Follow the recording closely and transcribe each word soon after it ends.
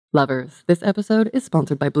Lovers, this episode is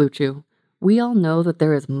sponsored by Blue Chew. We all know that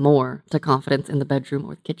there is more to confidence in the bedroom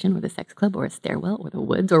or the kitchen or the sex club or a stairwell or the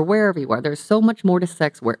woods or wherever you are. There's so much more to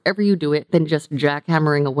sex wherever you do it than just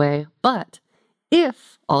jackhammering away. But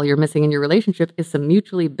if all you're missing in your relationship is some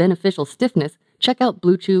mutually beneficial stiffness, check out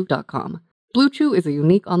BlueChew.com. Blue Chew is a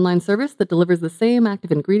unique online service that delivers the same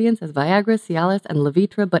active ingredients as Viagra, Cialis, and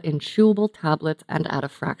Levitra, but in chewable tablets and at a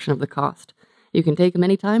fraction of the cost. You can take them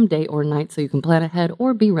anytime, day or night, so you can plan ahead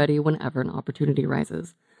or be ready whenever an opportunity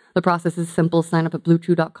arises. The process is simple. Sign up at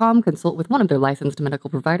BlueChew.com, consult with one of their licensed medical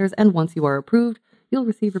providers, and once you are approved, you'll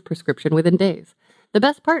receive a prescription within days. The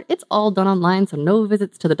best part, it's all done online, so no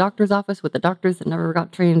visits to the doctor's office with the doctors that never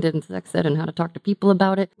got trained in sex ed and how to talk to people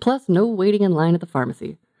about it, plus no waiting in line at the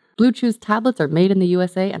pharmacy. Blue Chew's tablets are made in the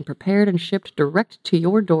USA and prepared and shipped direct to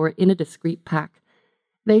your door in a discreet pack.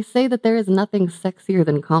 They say that there is nothing sexier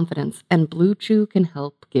than confidence, and Blue Chew can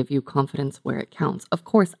help give you confidence where it counts. Of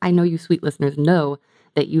course, I know you sweet listeners know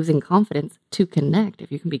that using confidence to connect,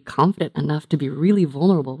 if you can be confident enough to be really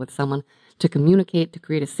vulnerable with someone, to communicate, to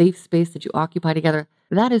create a safe space that you occupy together,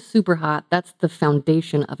 that is super hot. That's the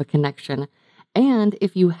foundation of a connection. And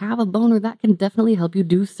if you have a boner, that can definitely help you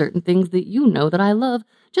do certain things that you know that I love,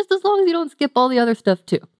 just as long as you don't skip all the other stuff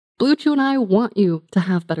too. Blue Chew and I want you to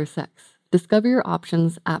have better sex. Discover your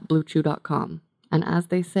options at BlueChew.com. And as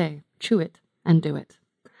they say, chew it and do it.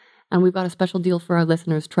 And we've got a special deal for our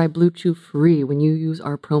listeners. Try Blue Chew free when you use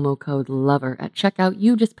our promo code LOVER. At checkout,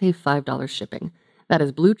 you just pay $5 shipping. That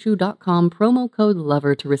is BlueChew.com, promo code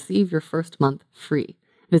LOVER to receive your first month free.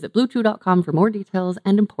 Visit BlueChew.com for more details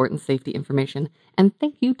and important safety information. And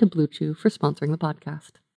thank you to Blue Chew for sponsoring the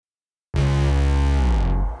podcast.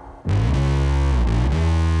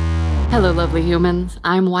 Hello, lovely humans.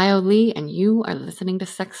 I'm Wyo Lee, and you are listening to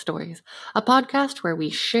Sex Stories, a podcast where we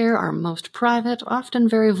share our most private, often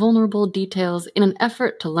very vulnerable details in an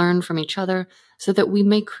effort to learn from each other so that we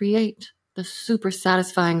may create the super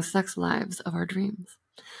satisfying sex lives of our dreams.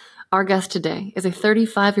 Our guest today is a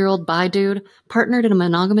 35-year-old bi dude, partnered in a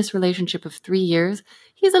monogamous relationship of 3 years.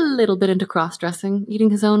 He's a little bit into cross-dressing, eating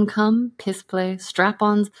his own cum, piss play,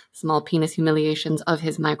 strap-ons, small penis humiliations of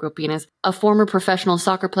his micro-penis, a former professional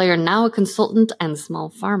soccer player, now a consultant, and small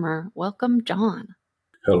farmer. Welcome, John.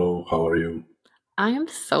 Hello, how are you? I am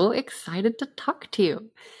so excited to talk to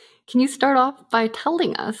you. Can you start off by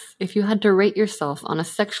telling us, if you had to rate yourself on a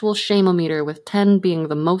sexual shame-o-meter with 10 being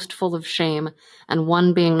the most full of shame and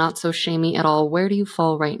 1 being not so shamey at all, where do you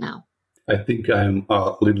fall right now? I think I'm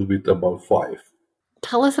a little bit above 5.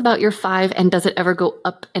 Tell us about your 5, and does it ever go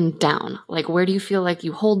up and down? Like, where do you feel like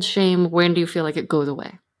you hold shame? When do you feel like it goes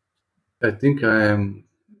away? I think I am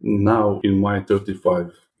now in my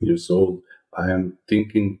 35 years old. I am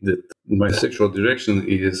thinking that my sexual direction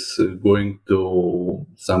is going to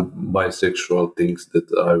some bisexual things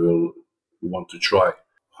that I will want to try.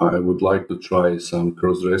 I would like to try some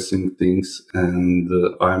cross-dressing things, and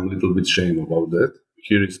I'm a little bit ashamed about that.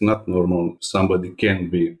 Here it's not normal. Somebody can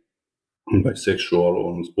be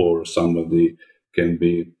bisexual or somebody can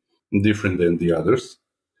be different than the others.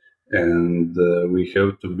 And we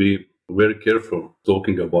have to be very careful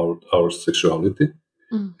talking about our sexuality.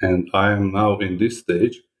 And I am now in this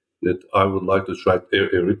stage that I would like to try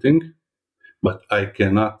everything, but I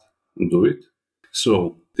cannot do it.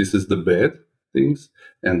 So this is the bad things.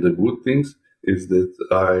 And the good things is that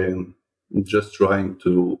I am just trying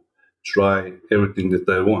to try everything that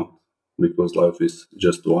I want, because life is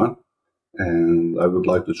just one. And I would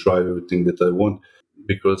like to try everything that I want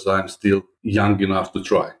because I'm still young enough to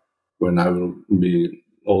try. When I will be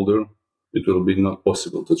older, it will be not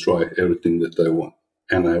possible to try everything that I want.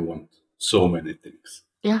 And I want so many things.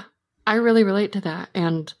 Yeah, I really relate to that.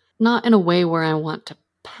 And not in a way where I want to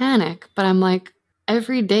panic, but I'm like,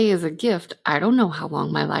 every day is a gift. I don't know how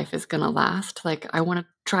long my life is going to last. Like, I want to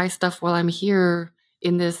try stuff while I'm here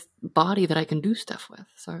in this body that I can do stuff with.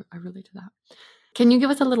 So I relate to that. Can you give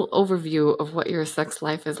us a little overview of what your sex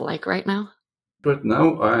life is like right now? Right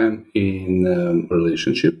now, I am in a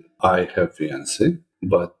relationship. I have fiance,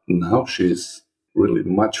 but now she's really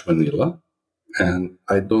much vanilla. And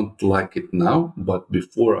I don't like it now, but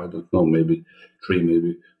before, I don't know, maybe 3,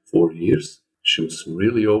 maybe 4 years, she was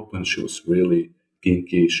really open. She was really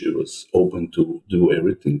kinky. She was open to do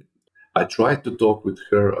everything. I tried to talk with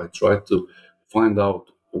her. I tried to find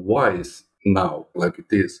out why is now like it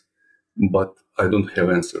is, but I don't have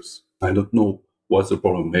answers. I don't know what's the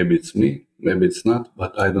problem. Maybe it's me, maybe it's not,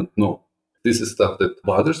 but I don't know. This is stuff that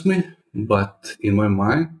bothers me, but in my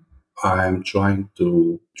mind, I'm trying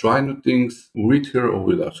to try new things with her or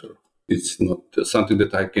without her. It's not something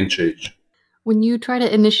that I can change. When you try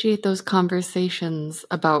to initiate those conversations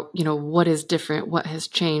about, what is different, what has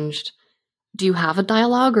changed, do you have a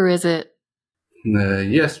dialogue or is it?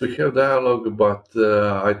 Yes, we have dialogue, but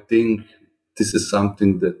I think this is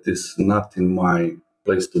something that is not in my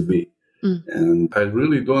place to be. Mm, And I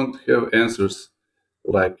really don't have answers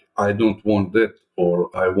like I don't want that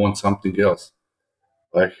or I want something else.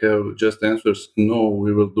 I have just answers no,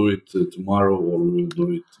 we will do it tomorrow, or we will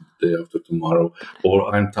do it the day after tomorrow, got it.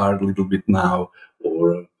 or I'm tired a little bit now,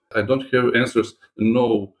 or I don't have answers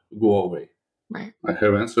no, go away. Right. I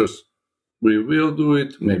have answers we will do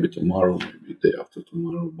it maybe tomorrow, maybe day after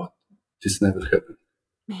tomorrow, but this never happened.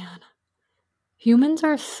 Man, humans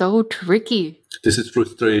are so tricky. This is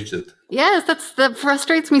frustrated. Yes, that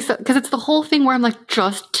frustrates me so because it's the whole thing where I'm like,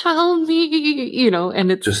 just tell me,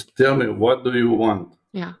 and it's Just tell me, what do you want?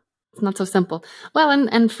 yeah, it's not so simple. Well,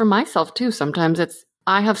 and for myself too, sometimes it's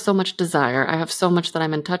I have so much desire, I have so much that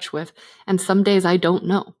I'm in touch with, and some days I don't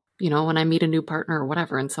know. When I meet a new partner or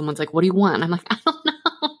whatever, and someone's like, "What do you want?" And I'm like, "I don't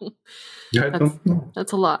know." I don't know.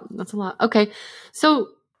 That's a lot. That's a lot. Okay, so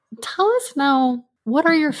tell us now. What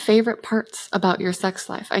are your favorite parts about your sex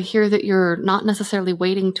life? I hear that you're not necessarily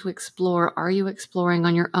waiting to explore. Are you exploring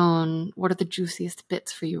on your own? What are the juiciest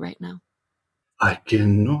bits for you right now? I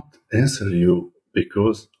cannot answer you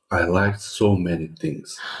because I like so many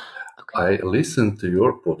things. Okay. I listen to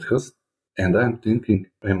your podcast and I'm thinking,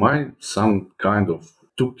 am I some kind of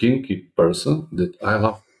too kinky person that I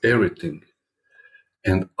love everything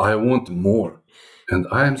and I want more? And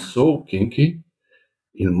I am Yeah. so kinky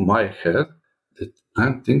in my head that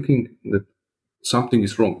I'm thinking that something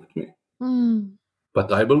is wrong with me. Mm.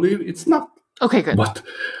 But I believe it's not. Okay, good. But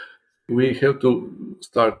we have to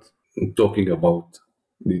start talking about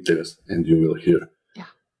details and you will hear Yeah.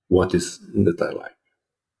 what is that I like.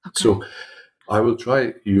 Okay. So I will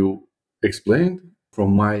try you explain from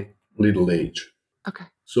my little age. Okay.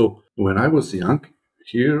 So when I was young,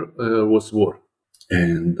 here was war,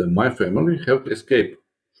 and my family had to escape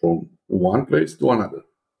from one place to another,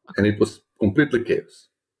 and it was completely chaos.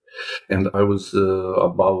 And I was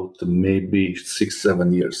about maybe 6,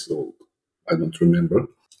 7 years old. I don't remember.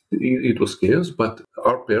 It was chaos, but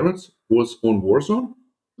our parents was on war zone,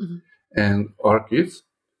 Hmm. and our kids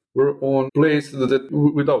were on place that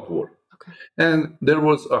without war. Okay. And there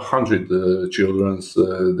was 100 children.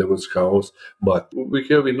 There was house, but we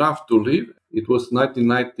have enough to live. It was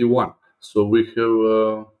 1991, so we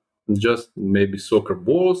have just maybe soccer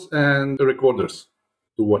balls and recorders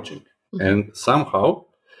to watching. Hmm. And somehow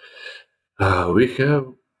we have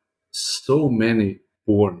so many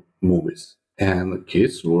porn movies, and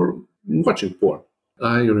kids were watching porn.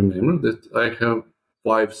 I remember that I have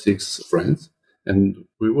 5, 6 friends, and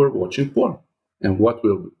we were watching porn. And what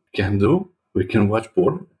we can do, we can watch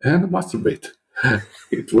porn and masturbate.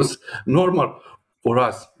 It was normal for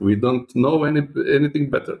us. We don't know anything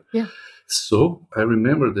better. Yeah. So I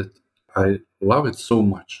remember that I love it so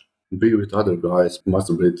much. Be with other guys,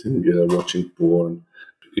 masturbating, watching porn.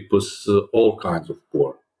 It was all kinds of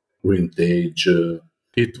porn. Vintage.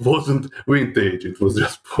 It wasn't vintage. It was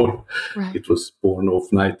just porn. Right. It was porn of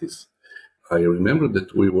 90s. I remember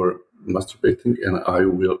that we were masturbating and I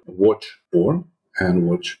will watch porn and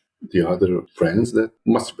watch the other friends that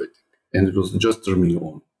masturbating. And it was just turning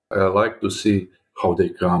on. I like to see how they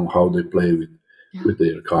come, how they play Yeah. with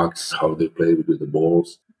their cocks, how they play with the balls.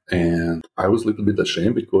 And I was a little bit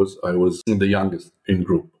ashamed because I was the youngest in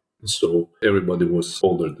group. So everybody was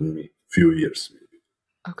older than me, few years.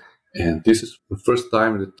 Okay. And this is the first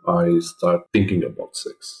time that I start thinking about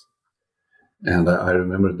sex. And I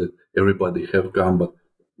remember that everybody have come, but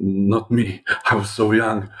not me. I was so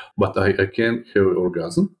young, but I can have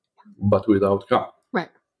orgasm, but without come.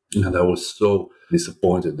 Right. And I was so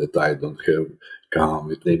disappointed that I don't have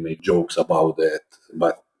come. They make jokes about that,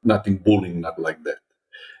 but nothing bullying, not like that.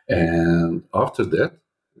 And after that,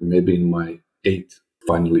 maybe in my eighth,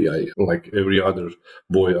 finally, I like every other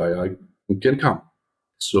boy, I can come.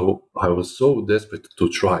 So I was so desperate to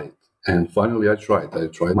try it. And finally, I tried. I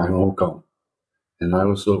tried my own come. And I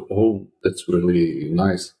was so, oh, that's really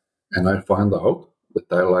nice. And I found out that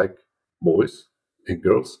I like boys and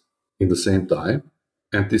girls in the same time.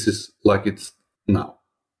 And this is like it's now.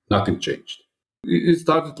 Nothing changed. It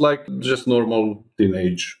started like just normal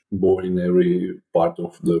teenage boy in every part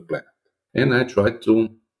of the planet. And I tried to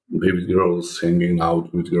be with girls, hanging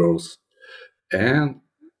out with girls. And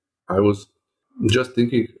I was just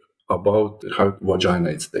thinking about how vagina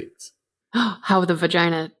it tastes. How the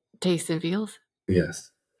vagina tastes and feels.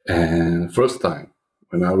 Yes. And first time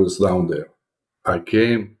when I was down there, I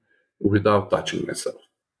came without touching myself.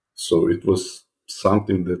 So it was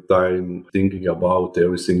something that I'm thinking about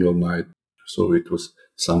every single night. So it was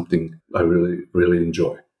something I really, really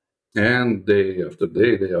enjoy. And day after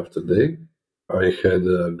day, I had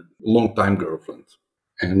a long time girlfriend,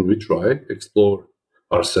 and we try explore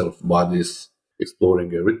ourselves, bodies,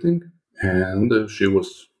 exploring everything. And she was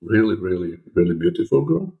really, really, really beautiful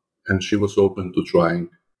girl, and she was open to trying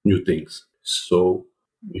new things. So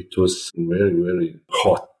it was very, very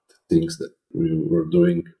hot things that we were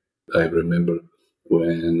doing. I remember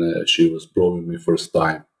when she was blowing me first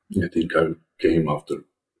time. I think I came after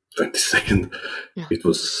 20 seconds. Yeah. It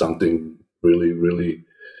was something really, really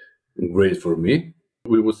great for me.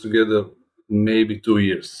 We was together maybe 2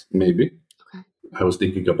 years, maybe. Okay. I was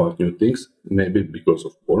thinking about new things, maybe because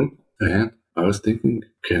of porn. And I was thinking,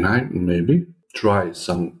 can I maybe try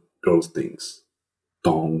some girls' things?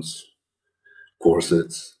 Tongs,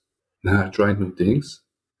 corsets. And I tried new things,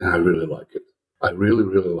 and I really like it. I really,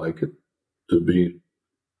 really like it to be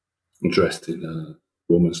dressed in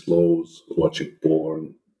women's clothes, watching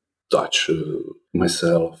porn, touch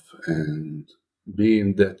myself, and be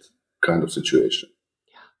in that kind of situation.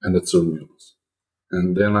 And that's so new.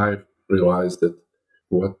 And then I realized that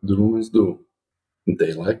what do women do?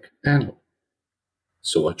 They like anal.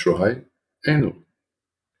 So I try anal.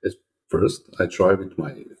 At first, I try with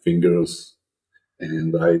my fingers,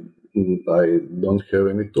 and I don't have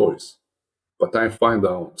any toys. But I find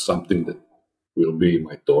out something that will be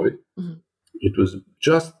my toy. Mhm. It was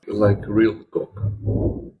just like real cock,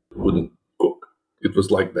 wooden cock. It was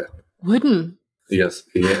like that. Wooden. Yes,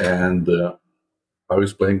 and I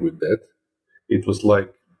was playing with that. It was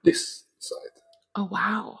like this side. Oh,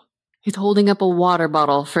 wow. He's holding up a water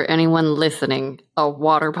bottle for anyone listening. A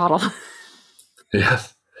water bottle.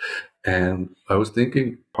 Yes, and I was thinking,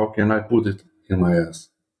 how can I put it in my ass?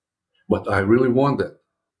 But I really want that.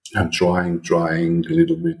 I'm trying a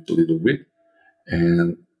little bit,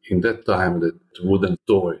 and in that time, that wooden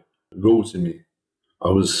toy goes in me. I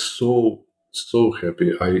was so happy.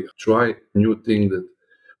 I try new thing that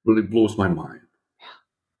really blows my mind.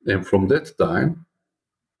 And from that time,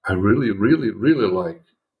 I really, really, really like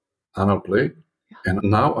anal play. And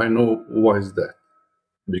now I know why is that.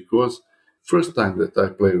 Because first time that I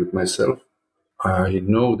play with myself, I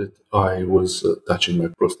know that I was touching my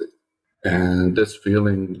prostate. And that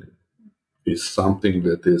feeling is something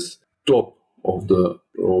that is top of the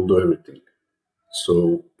everything.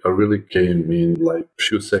 So I really came in like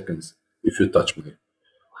few seconds if you touch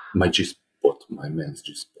my G spot, my man's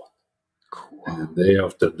G spot. Cool. And day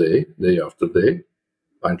after day,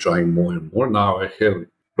 I'm trying more and more. Now I have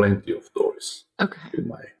plenty of toys Okay. in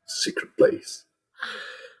my secret place.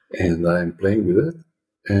 And I'm playing with it.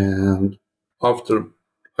 And after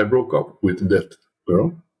I broke up with that girl,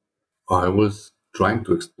 I was trying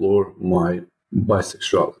to explore my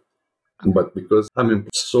bisexuality. But because I'm in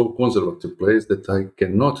so conservative place that I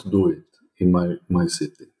cannot do it in my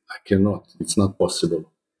city. I cannot. It's not possible.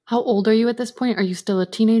 How old are you at this point? Are you still a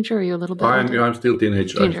teenager? Are you a little bit older? I'm still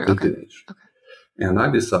teenager. Teenager, I'm still okay. teenager. Okay. And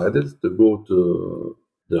I decided to go to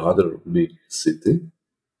the other big city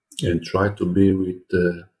and try to be with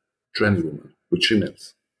trans women, with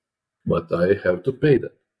females. But I have to pay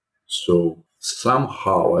that. So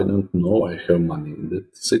somehow, I don't know, I have money in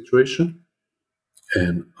that situation.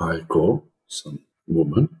 And I call some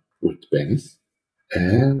woman with penis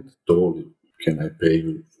and told him, can I pay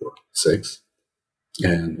you for sex?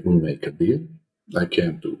 And we make a deal. I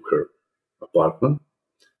came to her apartment,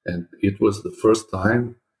 and it was the first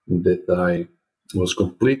time that I was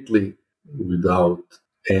completely without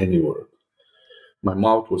any word. My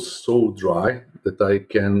mouth was so dry that I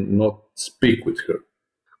cannot speak with her.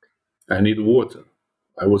 I need water.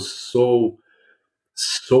 I was so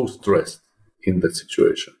stressed in that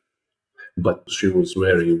situation. But she was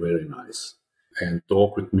very, very nice and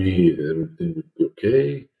talk with me. Everything would be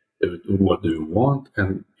okay. Everything, what do you want?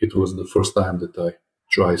 And it was the first time that I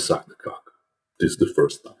try suck the cock. This is the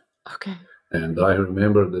first time. Okay. And I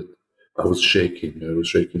remember that I was shaking. I was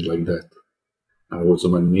shaking like that. I was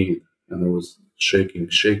on my knee and I was shaking.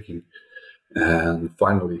 And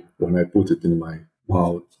finally, when I put it in my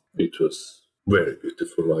mouth, it was very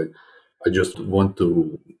beautiful. I just want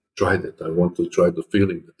to try that. I want to try the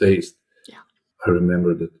feeling, the taste. Yeah. I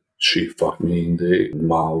remember that she fucked me in the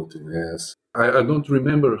mouth, in the ass. I don't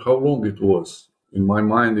remember how long it was. In my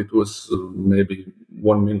mind, it was maybe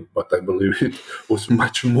 1 minute, but I believe it was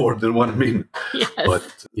much more than 1 minute. Yes.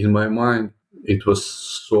 But in my mind, it was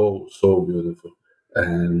so beautiful.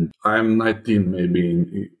 And I'm 19,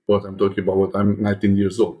 maybe, what I'm talking about, I'm 19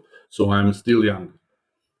 years old. So I'm still young.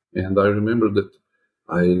 And I remember that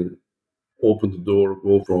I opened the door,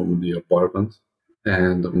 go from the apartment,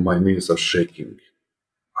 and my knees are shaking.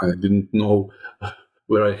 I didn't know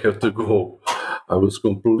where I have to go. I was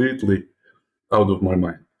completely out of my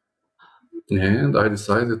mind. And I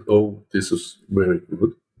decided, oh, this is very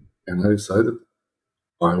good. And I decided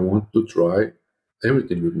I want to try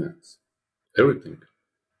everything with men, everything.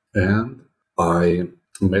 And I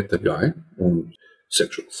met a guy on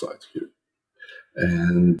sexual side here,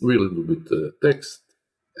 and we a little bit text,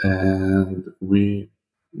 and we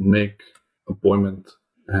make appointment,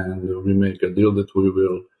 and we make a deal that we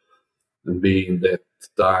will be in that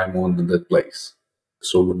time on that place.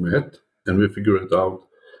 So we met, and we figured out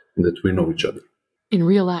that we know each other In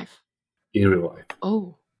real life. in real life. Oh,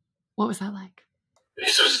 what was that like?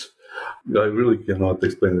 It was, I really cannot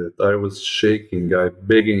explain it. I was shaking, I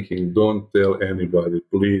begging him, don't tell anybody,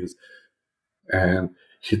 please. And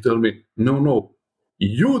he told me, no,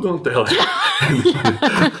 you don't tell. And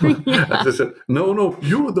I said, no,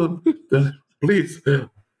 you don't, please.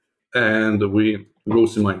 And we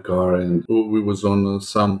goes in my car, and we was on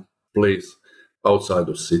some place outside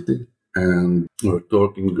of city, and we were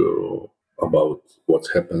talking about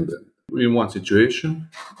what's happened. And in one situation,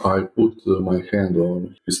 I put my hand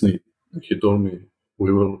on his knee. And he told me, we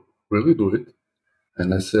will really do it.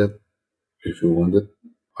 And I said, if you want it,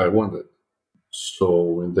 I want it.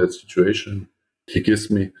 So in that situation, he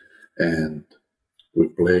kissed me, and we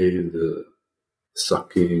played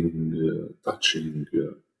sucking, touching,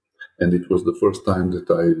 and it was the first time that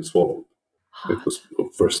I swallowed. It Hot. was the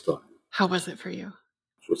first time. How was it for you?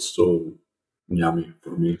 It was so yummy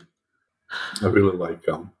for me. I really like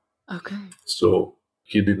cum. Okay. So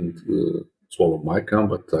he didn't swallow my cum,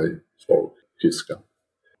 but I swallowed his cum.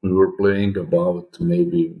 We were playing about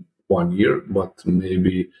maybe 1 year, but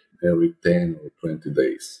maybe every 10 or 20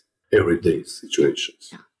 days, everyday situations.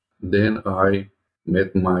 Yeah. Then I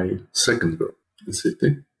met my second girl in the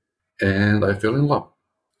city, and I fell in love.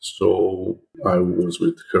 So I was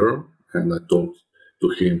with her, and I told to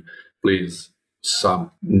him, please,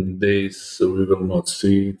 some days we will not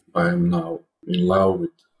see. I am now in love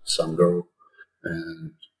with some girl.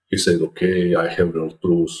 And he said, okay, I have girl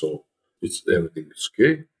too, so everything is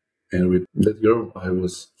okay. And with that girl, I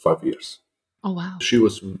was 5 years. Oh, wow. She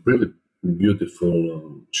was really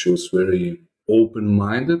beautiful. She was very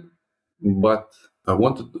open-minded, but I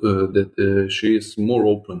wanted that she is more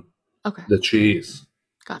open Okay. than she is.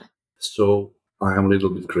 Got it. So I am a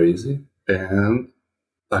little bit crazy. And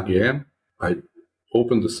again, I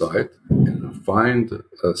open the site and I find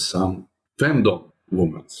some femdom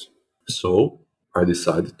women. So I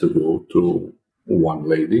decided to go to one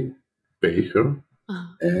lady, pay her,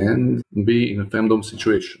 Uh-huh. and be in a femdom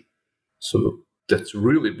situation. So that's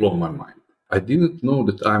really blown my mind. I didn't know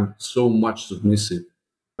that I'm so much submissive.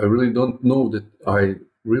 I really don't know that I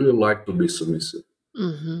really like to be submissive.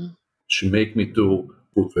 Mm-hmm. She make me to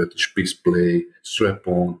put fetish piece play, strap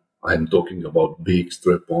on. I'm talking about big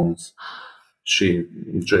strap-ons. She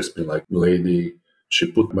dressed me like a lady. She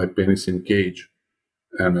put my penis in cage,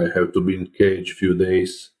 and I have to be in cage few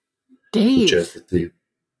days. Days. Chastity.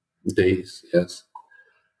 Days, yes.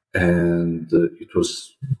 And it was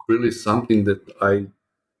really something that I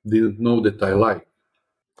didn't know that I liked.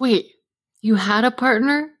 Wait, you had a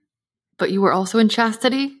partner, but you were also in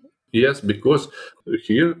chastity? Yes, because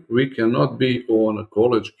here we cannot be on a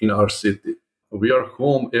college in our city. We are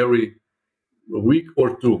home every week or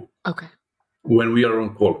two Okay. when we are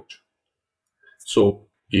on college. So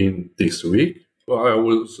in this week, I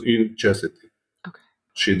was in chastity. Okay.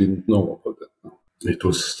 She didn't know about that. No. It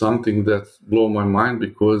was something that blew my mind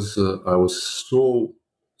because I was so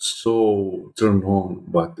turned on.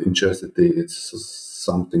 But in chastity, it's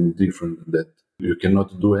something different that you cannot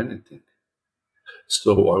do anything.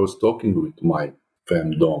 So I was talking with my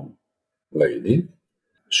femdom lady.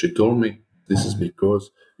 She told me this is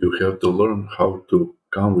because you have to learn how to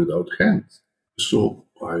come without hands. So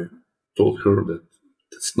I told her that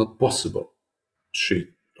it's not possible. She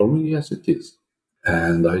told me yes, it is.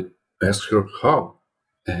 And I asked her how.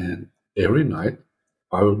 And every night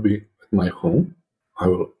I will be at my home. I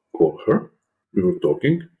will call her. We were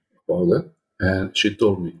talking about that. And she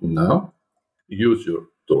told me, now use your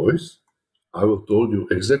toys. I will tell you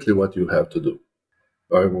exactly what you have to do.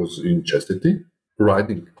 I was in chastity,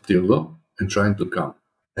 riding dildo and trying to come.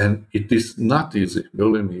 And it is not easy.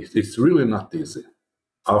 Believe me, it's really not easy.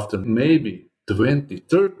 After maybe 20,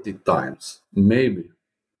 30 times, maybe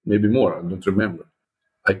more, I don't remember,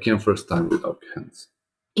 I came first time without hands.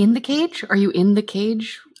 In the cage? Are you in the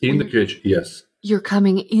cage? In the cage, yes. You're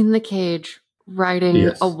coming in the cage riding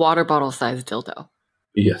Yes. a water bottle sized dildo.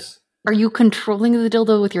 Yes. Are you controlling the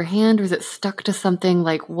dildo with your hand or is it stuck to something?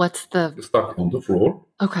 Like, what's the. Stuck on the floor.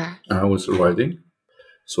 Okay. I was riding.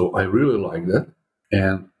 So I really like that.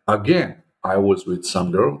 And again, I was with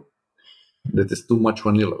some girl that is too much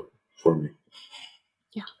vanilla for me.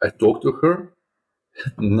 Yeah. I talked to her,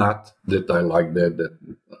 not that I like that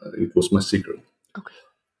it was my secret. Okay.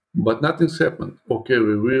 But nothing's happened. Okay,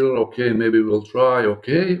 we will, okay, maybe we'll try,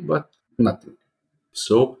 okay, but nothing.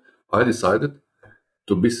 So I decided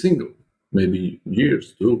to be single. Maybe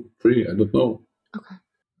years, 2, 3, I don't know. Okay.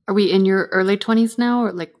 Are we in your early 20s now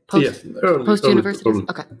or like Yes, post universities?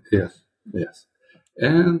 Okay. yes.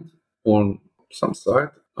 And on some side,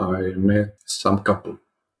 I met some couple.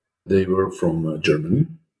 They were from Germany,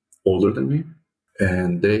 older than me,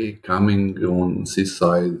 and they coming on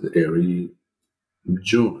seaside area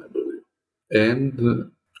June, I believe.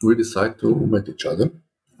 And we decide to meet each other.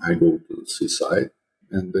 I go to the seaside,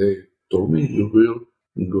 and they told me you will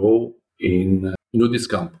go in nudist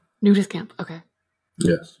camp. Nudist camp. Okay.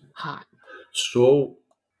 Yes. Hot. So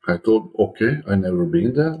I thought, okay, I never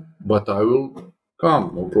been there, but I will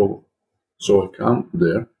come, no problem. So I come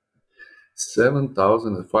there,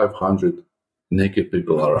 7,500 naked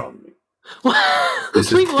people around me.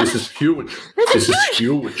 This is huge. This is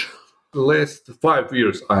huge. The last 5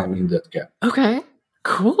 years I'm in that camp. Okay.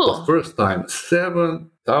 Cool. The first time,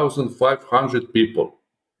 7,500 people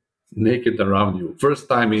naked around you. First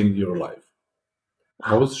time in your life.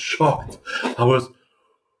 I was shocked. I was,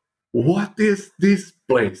 what is this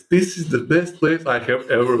place? This is the best place I have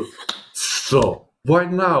ever saw. Why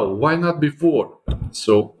now? Why not before?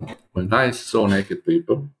 So when I saw naked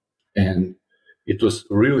people, and it was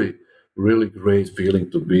really, really great feeling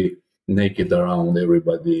to be naked around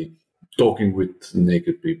everybody, talking with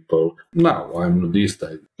naked people. Now I'm nudist,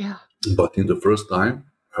 Yeah. but in the first time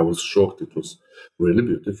I was shocked. It was really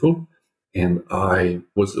beautiful, and I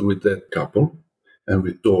was with that couple, and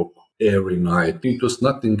we talked every night. It was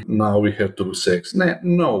nothing. Now we have to do sex.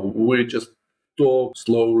 No, we just talk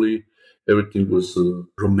slowly. Everything was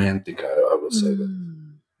romantic. I would say that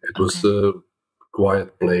it was a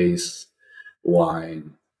quiet place,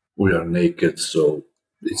 wine. We are naked, so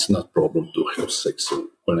it's not problem to have sex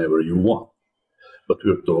whenever you want. But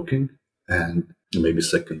we were talking, and maybe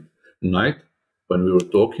second night when we were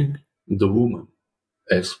talking, the woman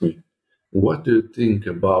asked me, "What do you think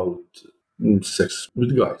about sex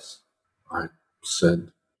with guys?" I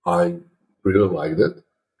said, "I really like that,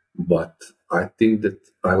 but I think that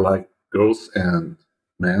I like girls and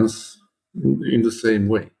men's in the same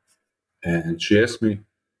way." And she asked me,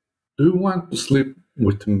 "Do you want to sleep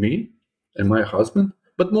with me and my husband?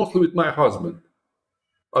 But mostly with my husband.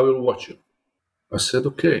 I will watch you." I said,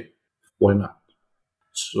 "Okay, why not?"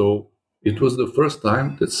 So it was the first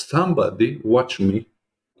time that somebody watched me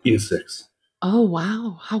in sex. Oh,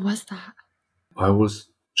 wow. How was that? I was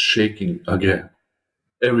shaking again.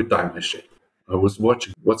 Every time I shake, I was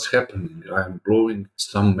watching what's happening. I'm blowing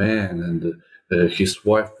some man and his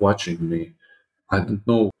wife watching me. I don't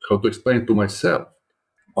know how to explain to myself.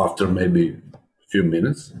 After maybe a few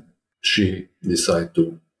minutes, she decided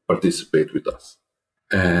to participate with us.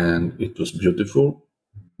 And it was beautiful.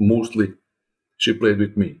 Mostly she played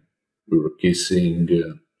with me. We were kissing,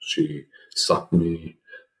 she sucked me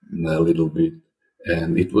a little bit.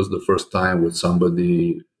 And it was the first time with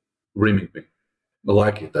somebody rimming me. I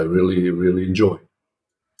like it. I really, really enjoy.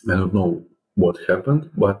 I don't know what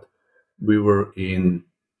happened, but we were in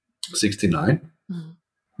 69,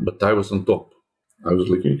 but I was on top. I was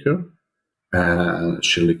licking her, and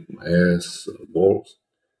she licked my ass, balls.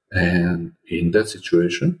 And in that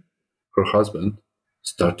situation, her husband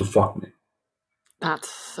started to fuck me. That's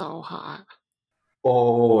so hot.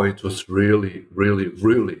 Oh, it was really, really,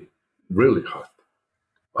 really, really hot.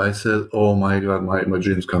 I said, oh my God, my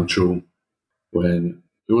dreams come true. When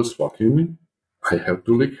he was fucking me, I have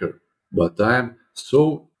to lick her. But I'm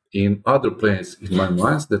so in other planes in my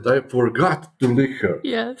mind that I forgot to lick her.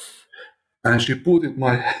 Yes. And she put it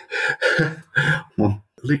my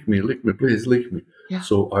lick me, please lick me. Yeah.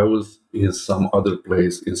 So I was in some other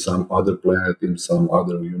place, in some other planet, in some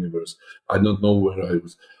other universe. I don't know where I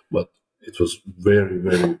was, but it was very,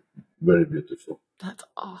 very, very beautiful. That's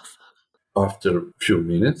awesome. After a few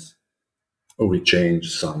minutes, we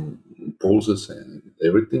changed some poses and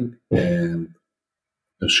everything, and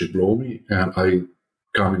she blew me, and I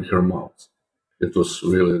come in her mouth. It was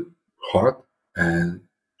really hot, and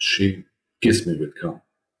she kissed me with cum.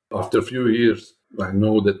 After a few years, I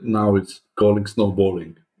know that now it's calling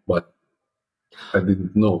snowballing, but I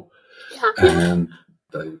didn't know. And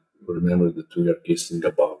I remember that we are kissing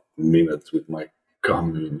about minutes with my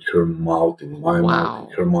cum in her mouth, in my mouth,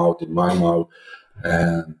 in her mouth, in my mouth.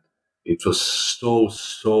 And it was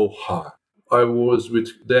so hot. I was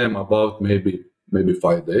with them about maybe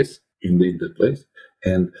 5 days in the place,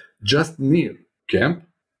 and just near camp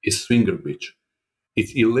is Swinger Beach.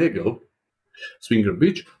 It's illegal, Swinger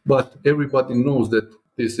Beach, but everybody knows that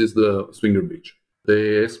this is the Swinger Beach.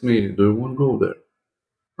 They asked me, do you want to go there?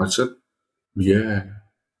 I said, yeah,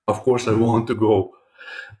 of course I want to go.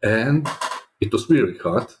 And it was really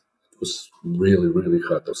hot. It was really, really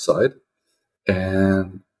hot outside.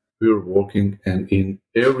 And we were walking, and in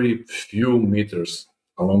every few meters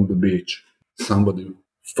along the beach, somebody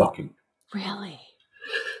fucking. Really?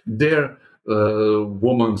 There,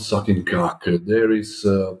 woman sucking cock. There is,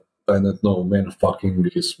 I don't know, man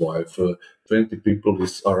fucking his wife. 20 people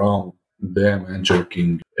is around them and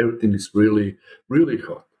jerking. Everything is really, really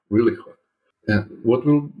hot, really hot. And what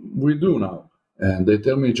will we do now? And they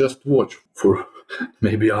tell me just watch for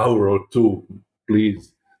maybe an hour or two,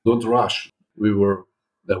 please. Don't rush. We were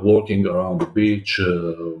walking around the beach,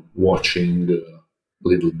 watching, a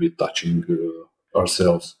little bit touching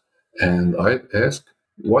ourselves. And I asked,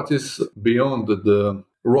 what is beyond the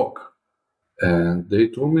rock? And they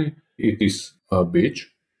told me it is a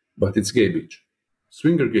beach, but it's gay beach,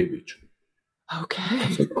 swinger gay beach. I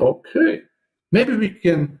Okay. said, okay, maybe we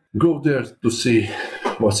can go there to see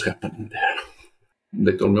what's happening there.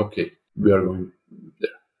 They told me, okay, we are going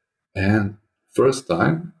there. And first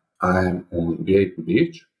time I'm on gay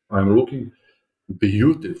beach, I'm looking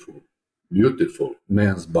beautiful, beautiful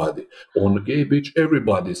man's body. On the gay beach,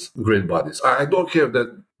 everybody's great bodies. I don't have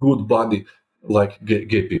that good body like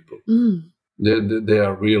gay people. Mm. They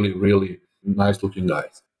are really, really nice looking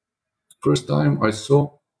guys. First time I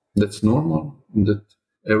saw that's normal that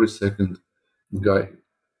every second guy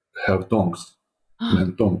have tongues,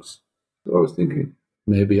 men tongues. So I was thinking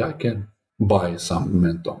maybe I can buy some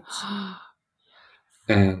men tongues.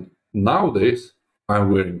 And nowadays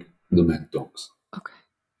I'm wearing the men tongues. Okay.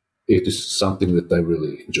 It is something that I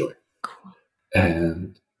really enjoy. Cool.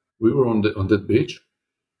 And we were on that beach,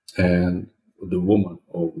 and the woman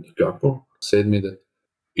of the couple said me that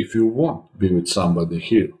if you want to be with somebody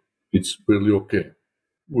here, it's really okay.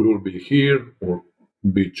 We will be here or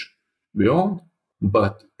beach beyond,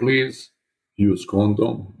 but please use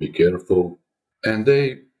condom, be careful. And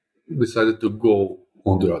they decided to go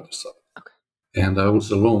on the other side. Okay. And I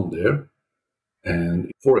was alone there,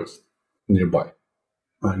 and forest nearby.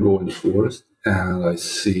 I go in the forest and I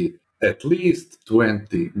see at least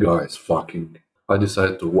 20 guys fucking. I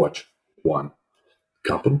decided to watch one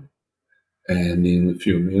couple, and in a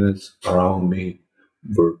few minutes around me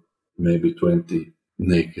were maybe 20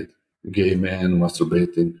 naked gay men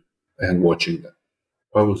masturbating and watching them.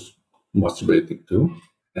 I was masturbating too,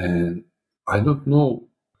 and I don't know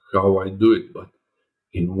how I do it, but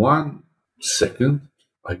in 1 second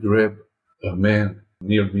I grab a man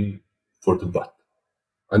near me for the butt.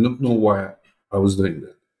 I don't know why I was doing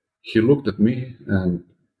that. He looked at me and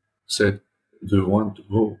said, do you want to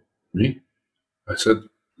go? Me? I said,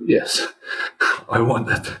 yes, I want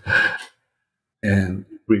that. And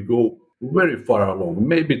we go very far along,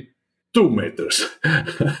 maybe 2 meters.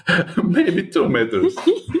 Maybe 2 meters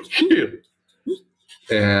here.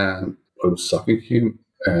 And I was sucking him,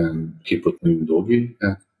 and he put me in doggy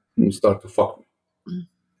and started to fuck me. Mm.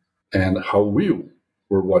 And how we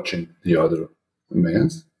were watching the other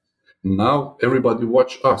men's, now everybody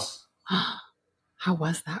watch us. How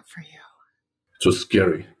was that for you? It was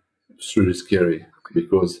scary. It's really scary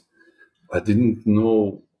because I didn't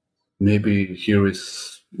know. Maybe here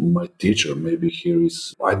is my teacher. Maybe here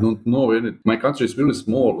is I don't know any. My country is really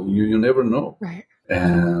small. You never know. Right.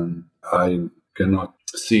 And I cannot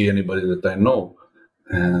see anybody that I know.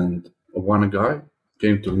 And one guy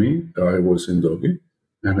came to me. I was in doggy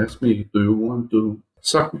and asked me, "Do you want to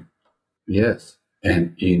suck me?" Yes.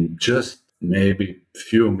 And in just maybe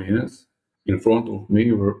few minutes, in front of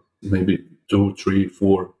me were maybe 2, 3,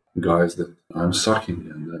 4 guys that I'm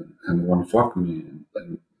sucking and want to fuck me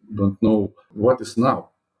and don't know what is now.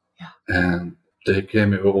 Yeah. And they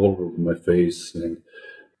came all over my face, and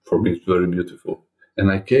for me it's very beautiful.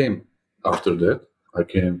 And I came after that. I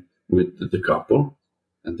came with the couple,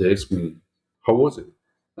 and they asked me, "How was it?"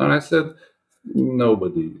 And I said,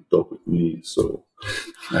 "Nobody talked with me, so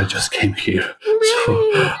I just came here." Really? So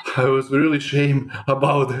I was really ashamed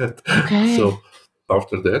about that. Okay. So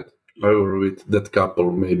after that, I was with that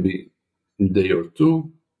couple maybe a day or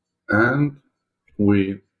two, and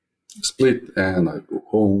we split, and I go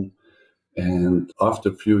home. And after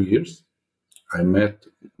a few years, I met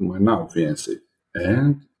my now fiancée,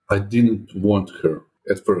 and I didn't want her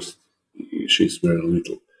at first. She's very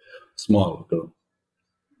little, small girl,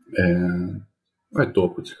 and I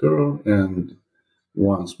talked with her, and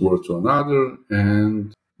once word to another,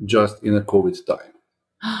 and just in a COVID time.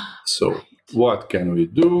 So what can we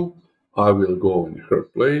do? I will go in her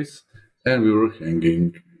place, and we were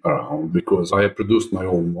hanging around because I produced my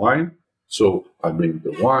own wine. So I bring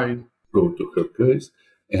the wine, go to her place,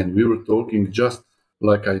 and we were talking just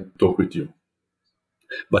like I talk with you,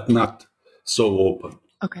 but not so open.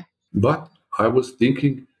 Okay. But I was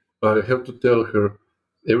thinking I have to tell her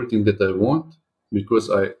everything that I want because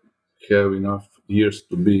I have enough years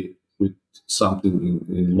to be with something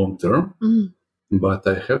in long term. Mm. But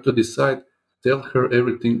I have to decide tell her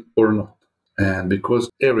everything or not. And because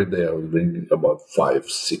every day I was drinking about 5,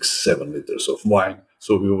 6, 7 liters of wine,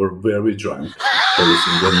 so we were very drunk every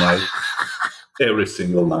single night, every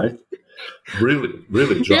single night. Really,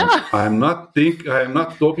 really drunk. Yeah. I am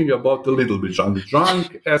not talking about a little bit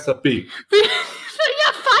drunk as a pig.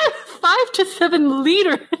 Yeah, 5 to 7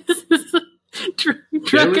 liters.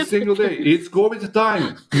 Every single day. It's COVID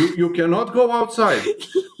time. You cannot go outside.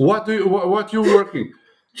 What you working?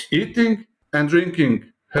 Eating and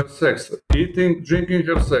drinking, have sex. Eating, drinking,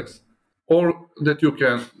 have sex. All that you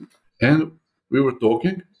can. And we were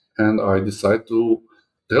talking, and I decided to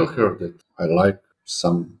tell her that I like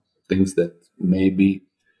some things that maybe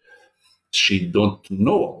she don't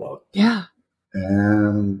know about. Yeah.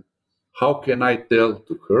 And how can I tell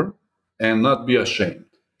to her and not be ashamed?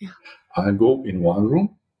 Yeah. I go in one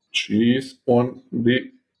room, she is on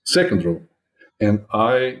the second room, and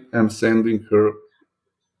I am sending her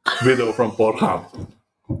video from Pornhub.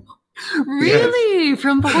 Really?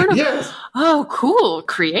 From Pornhub? Yes, Oh, cool.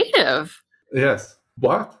 Creative. yes.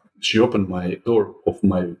 But she opened my door of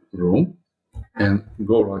my room and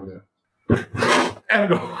go like that. And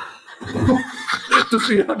go to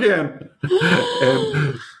see again.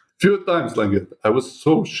 And few times like it. I was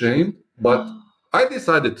so ashamed, but I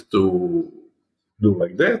decided to do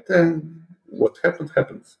like that, and what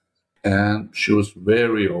happens. And she was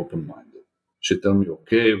very open-minded. She told me,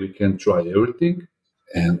 okay, we can try everything.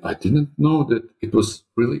 And I didn't know that it was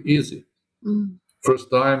really easy. Mm.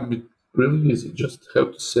 First time, it really easy. Just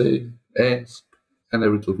have to say, ask, and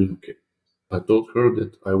everything will be okay. I told her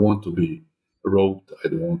that I want to be roped. I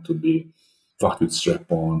don't want to be fucked with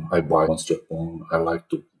strap-on. I buy one strap-on. I like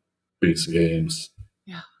to piece games.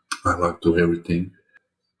 Yeah. I like to everything.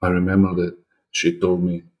 I remember that she told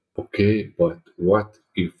me, okay, but what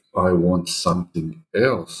if I want something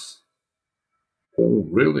else? Oh,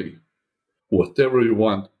 really? Whatever you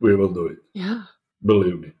want, we will do it. Yeah.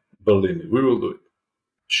 Believe me, we will do it.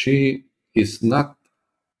 She is not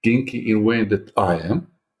kinky in a way that I am,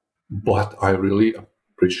 but I really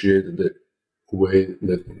appreciate the way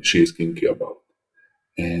that she is kinky about.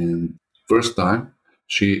 And first time,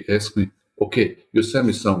 she asked me, okay, you send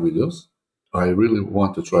me some videos. I really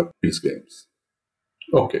want to try these games.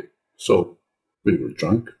 Okay, so we were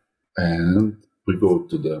drunk and we go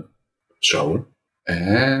to the shower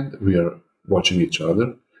and we are watching each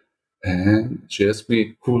other. And she asked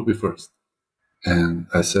me, who will be first? And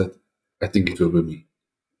I said, I think it will be me.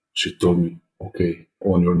 She told me, okay,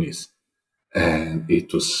 on your knees. And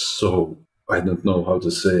it was so, I don't know how to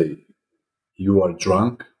say, you are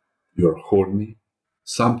drunk, you're horny,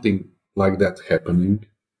 something like that happening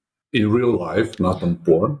in real life, not on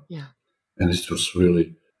porn. Yeah. And it was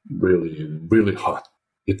really, really, really hot.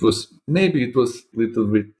 It was a little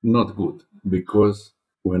bit not good because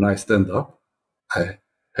when I stand up, I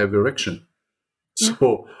have erection. Yeah.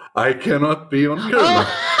 So I cannot be on camera.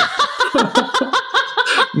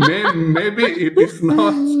 Maybe it is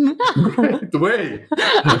not great way.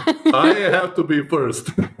 I have to be first.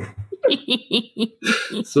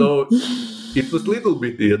 So it was a little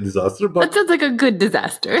bit a disaster, That but sounds like a good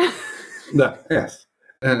disaster. yes.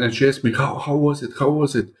 And she asked me, how was it? How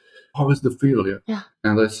was it? How was the feel? Yeah.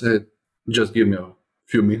 And I said, just give me a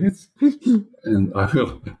few minutes and I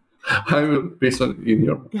will piss in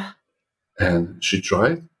your mouth. Yeah. And she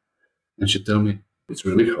tried and she told me, it's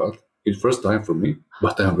really hot. It's first time for me,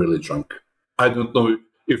 but I'm really drunk. I don't know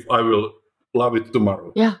if I will love it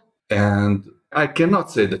tomorrow. Yeah. And I cannot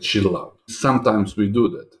say that she loved. Sometimes we do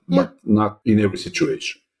that, but not in every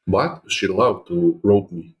situation. But she loved to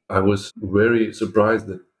rope me. I was very surprised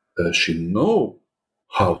that she know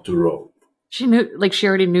how to rope. She knew, like, she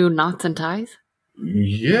already knew knots and ties?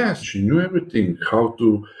 Yes, she knew everything. How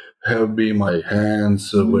to have be my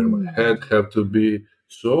hands, where my head have to be.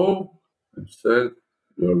 So I said,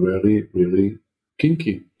 you're really, really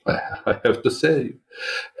kinky. I have to say.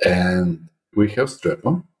 And we have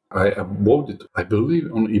strap-on. I bought it, I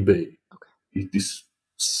believe, on eBay. Okay. It is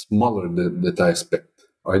smaller than that I expect.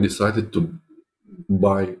 I decided to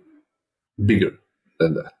buy bigger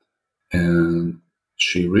than that. And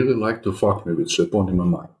she really liked to fuck me with strap-on in my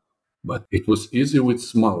mouth. But it was easy with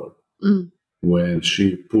smaller. Mm. When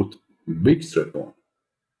she put big strap-on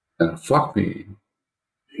and fuck me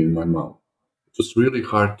in my mouth, It was really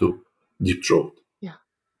hard to deep throat. Yeah.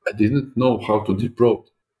 I didn't know how to deep throat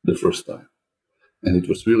the first time. And it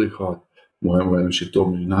was really hard when she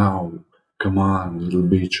told me, now, come on, little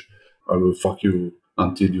bitch, I will fuck you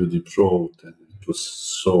until you deep throat. And it was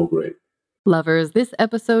so great. Lovers, this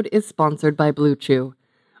episode is sponsored by Blue Chew.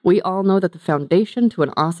 We all know that the foundation to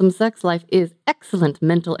an awesome sex life is excellent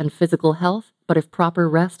mental and physical health, but if proper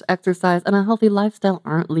rest, exercise, and a healthy lifestyle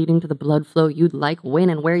aren't leading to the blood flow you'd like when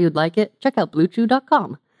and where you'd like it, check out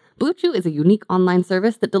BlueChew.com. Blue Chew is a unique online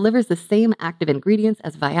service that delivers the same active ingredients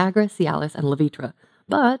as Viagra, Cialis, and Levitra,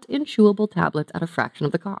 but in chewable tablets at a fraction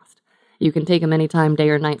of the cost. You can take them anytime, day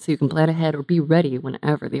or night, so you can plan ahead or be ready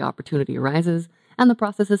whenever the opportunity arises, and the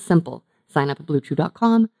process is simple. Sign up at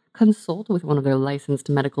BlueChew.com, consult with one of their licensed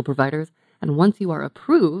medical providers, and once you are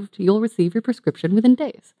approved, you'll receive your prescription within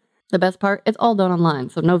days. The best part, it's all done online,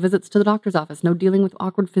 so no visits to the doctor's office, no dealing with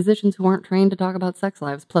awkward physicians who aren't trained to talk about sex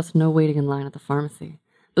lives, plus no waiting in line at the pharmacy.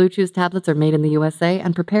 Blue Chew's tablets are made in the USA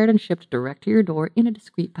and prepared and shipped direct to your door in a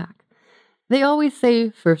discreet pack. They always say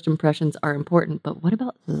first impressions are important, but what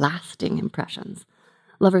about lasting impressions?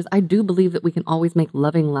 Lovers, I do believe that we can always make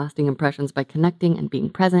loving, lasting impressions by connecting and being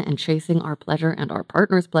present and chasing our pleasure and our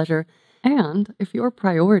partner's pleasure. And if your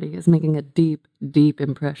priority is making a deep, deep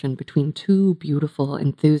impression between two beautiful,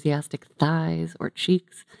 enthusiastic thighs or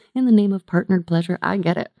cheeks in the name of partnered pleasure, I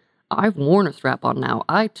get it. I've worn a strap-on now.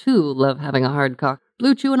 I, too, love having a hard cock.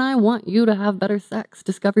 Blue Chew and I want you to have better sex.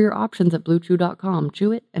 Discover your options at BlueChew.com.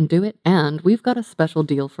 Chew it and do it. And we've got a special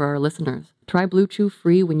deal for our listeners. Try Blue Chew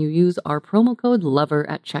free when you use our promo code LOVER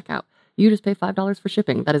at checkout. You just pay $5 for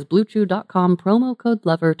shipping. That is BlueChew.com, promo code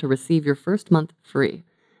LOVER to receive your first month free.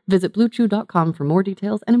 Visit BlueChew.com for more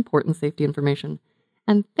details and important safety information.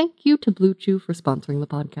 And thank you to Blue Chew for sponsoring the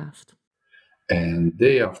podcast. And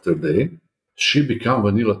day after day, she became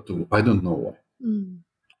vanilla too. I don't know why.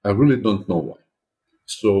 I really don't know why.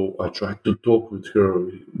 So I tried to talk with her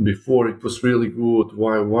before. It was really good.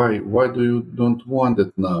 Why do you don't want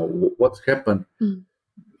it now? What happened?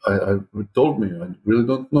 I told me, I really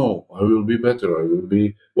don't know. I will be better. I will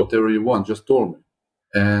be whatever you want. Just told me.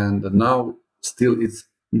 And now still it's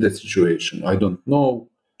that situation. I don't know.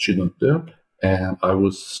 She don't tell. And I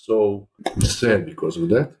was so sad because of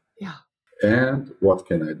that. Yeah. And what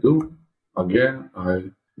can I do? Again,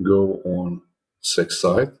 I go on sex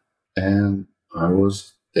site and I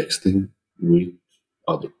was texting with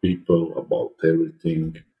other people about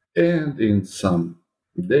everything. And in some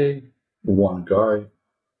day, one guy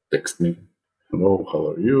texted me, hello,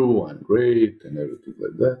 how are you? I'm great, and everything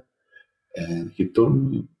like that. And he told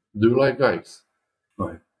me, do you like guys?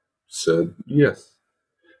 I said, yes.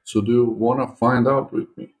 So do you want to find out with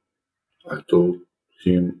me? I told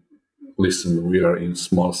him, listen, we are in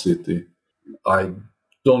small city. I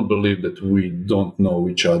don't believe that we don't know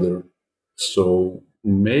each other. So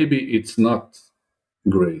maybe it's not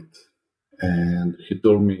great. And he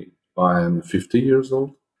told me, I'm 50 years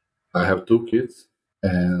old. I have 2 kids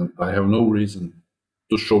and I have no reason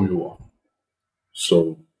to show you off.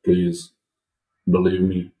 So please believe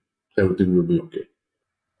me, everything will be okay.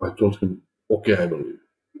 I told him, okay, I believe.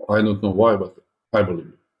 I don't know why, but I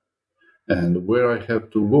believe. And where I have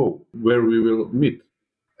to go, where we will meet.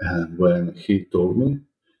 And when he told me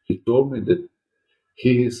that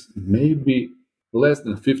he is maybe less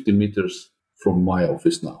than 50 meters from my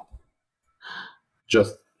office now.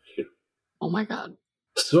 Just here. Oh my God.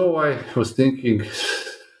 So I was thinking,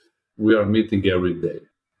 we are meeting every day,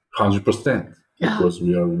 100%, Yeah. because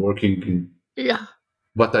we are working in. Yeah.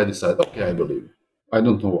 But I decided, okay, I believe. I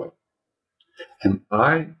don't know why. And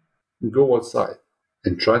I go outside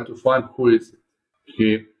and try to find who is it.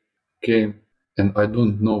 He came and I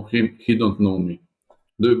don't know him. He don't know me.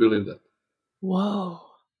 Do you believe that? Whoa.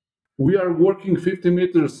 We are working 50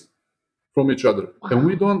 meters from each other and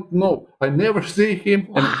we don't know. I never see him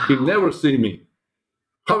and he never see me.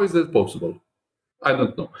 How is that possible? I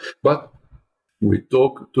don't know. But we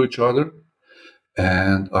talk to each other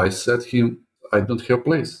and I said him, I don't have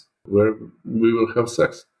place where we will have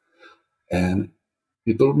sex. And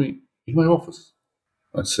he told me, in my office.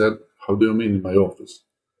 I said, how do you mean in my office?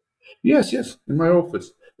 Yes, in my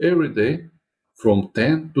office. Every day from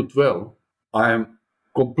 10 to 12, I am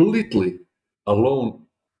completely alone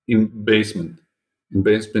in basement. In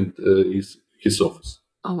basement is his office.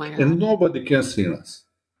 Oh my God. And nobody can see us.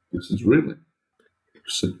 I said, really? He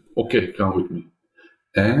said, okay, come with me.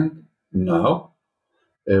 And now,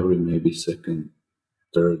 every maybe second,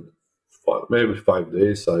 third, maybe 5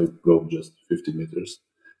 days, I go just 50 meters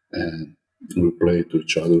and we play to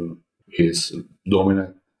each other. He's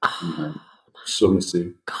dominant and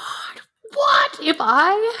submissive. God, what? If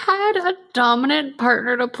I had a dominant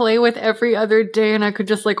partner to play with every other day and I could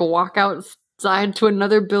just like walk outside to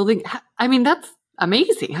another building, I mean, that's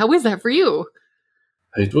amazing. How is that for you?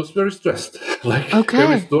 It was very stressed. Like Okay.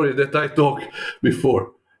 every story that I talked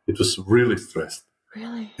before, it was really stressed.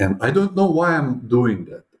 Really? And I don't know why I'm doing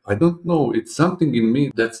that. I don't know. It's something in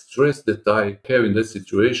me, that stress that I have in that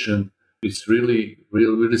situation is really,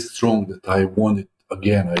 really, really strong, that I want it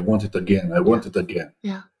again. I want it again. I want it again.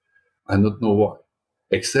 Yeah. I don't know why.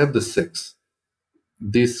 Except the sex.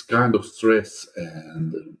 This kind of stress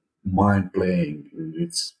and mind playing,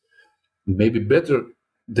 it's maybe better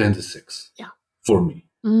than the sex. Yeah. For me.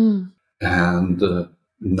 Mm. And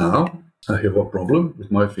now I have a problem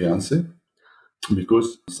with my fiance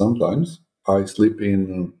because sometimes I sleep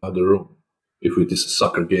in other room. If it is a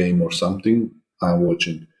soccer game or something, I'm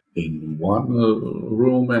watching in one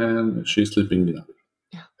room and she's sleeping in another.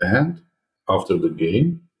 Yeah. And after the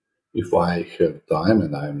game, if I have time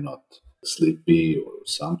and I'm not sleepy or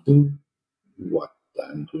something, what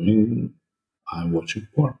I'm doing, I'm watching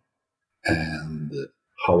porn. And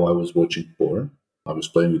how I was watching porn, I was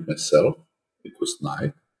playing with myself. It was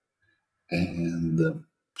night, and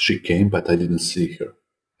she came, but I didn't see her.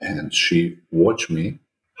 And she watched me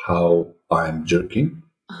how I'm jerking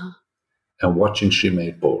Uh-huh. and watching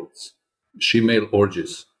female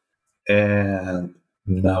orgies. And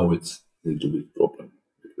now it's a little bit problem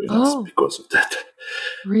between us Oh, because of that.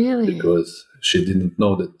 really? Because she didn't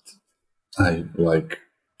know that I like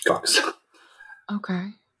cocks. Okay.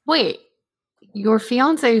 Wait, your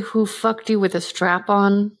fiance who fucked you with a strap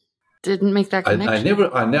on didn't make that connection?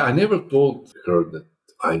 I never told her that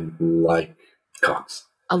I like cocks.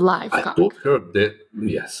 A live I cock. told her that,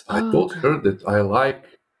 yes, I Oh, told okay. her that I like,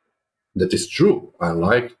 that is true. I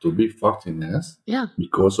like to be fucked in ass Yeah.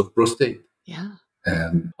 because of prostate Yeah.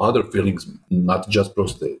 and other feelings, not just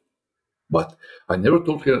prostate. But I never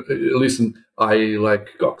told her, listen, I like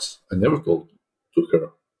cocks. I never told to her.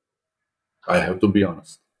 I have to be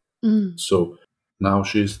honest. Mm. So now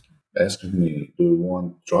she's asking me, do you want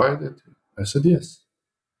to try it? I said, yes.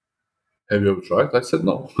 Have you ever tried? I said,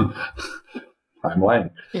 no. I'm lying.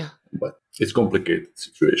 Yeah. But it's complicated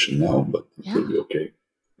situation now, but it will be okay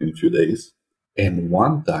in a few days. And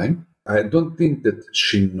one time, I don't think that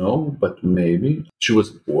she know, but maybe she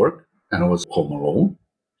was at work and I was home alone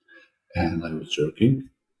and I was jerking.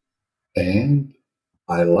 And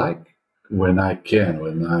I like when I can,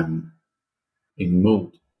 when I'm in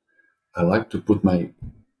mood, I like to put my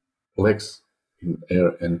legs in air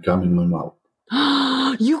and come in my mouth.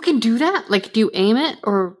 You can do that? Like, do you aim it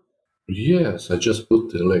or? Yes, I just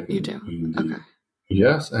put the leg You in, do? in the Okay.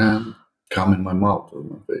 yes and come in my mouth or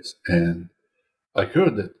my face. And I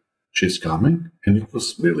heard that she's coming, and it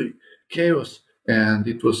was really chaos. And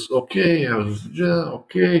it was okay. I was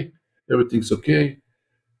okay. Everything's okay.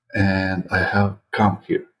 And I have come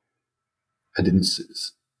here. I didn't see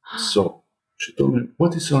this. So she told me,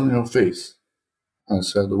 "What is on your face?" I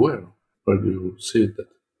said, "Where? Where do you see that?"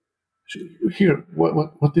 She, here.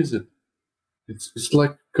 What is it? It's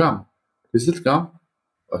like cum. Is it cum?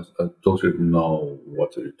 I told her, "No.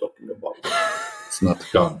 What are you talking about? It's not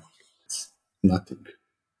cum. It's nothing."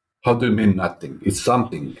 How do you mean nothing? It's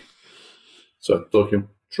something. So I told him,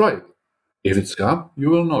 try it. If it's cum, you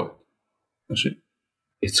will know it. I said,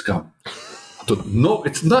 it's cum. I thought, no,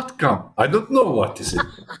 it's not cum. I don't know what is it.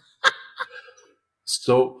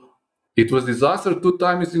 So it was disaster 2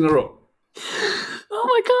 times in a row. Oh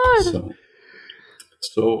my god.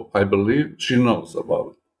 So I believe she knows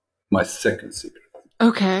about my second secret.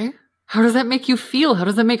 Okay. How does that make you feel? How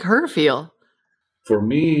does that make her feel? For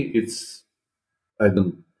me, it's, I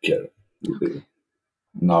don't care. Really.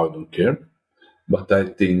 Now I don't care. But I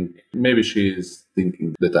think maybe she is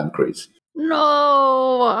thinking that I'm crazy. No.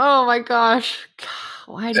 Oh my gosh.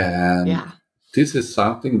 Why? And Yeah. this is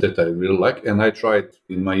something that I really like, and I tried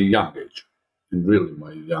in my young age. In really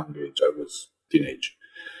my young age, I was teenage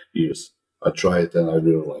years. I tried and I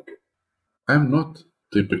really like it. I'm not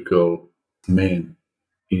typical man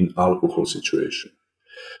in alcohol situation.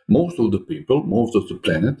 Most of the people, most of the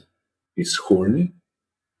planet is horny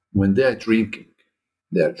when they are drinking.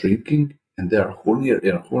 They are drinking and they are hornier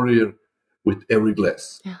and hornier with every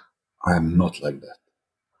glass. Yeah. I am not like that.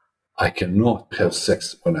 I cannot have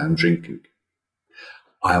sex when I'm drinking.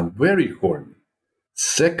 I am very horny.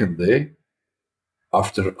 Second day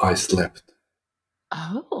after I slept,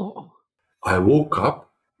 Oh. I woke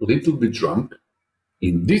up a little bit drunk.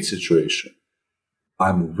 In this situation,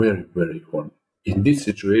 I'm very, very horny. In this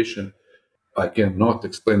situation, I cannot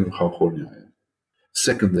explain how horny I am.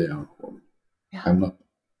 Second day, I'm horny. Yeah. I'm not.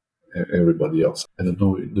 everybody else. I don't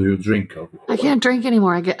know. Do you drink alcohol? I can't drink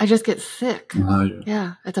anymore. I just get sick. Yeah.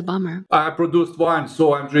 Yeah, it's a bummer. I produced wine,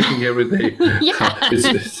 so I'm drinking every day.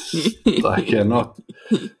 Yes. I cannot.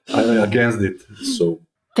 I'm against it. So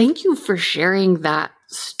Thank you for sharing that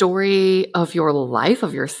story of your life,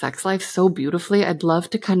 of your sex life so beautifully. I'd love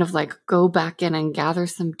to kind of like go back in and gather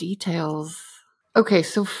some details. Okay,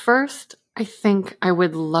 so first, I think I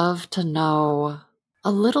would love to know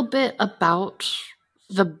a little bit about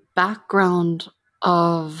the background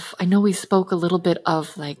of, I know we spoke a little bit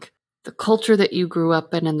of like the culture that you grew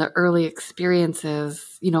up in and the early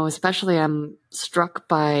experiences, you know, especially I'm struck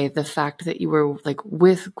by the fact that you were like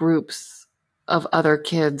with groups of other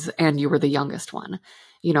kids and you were the youngest one,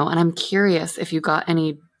 you know, and I'm curious if you got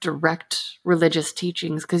any direct religious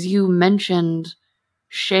teachings because you mentioned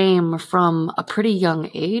shame from a pretty young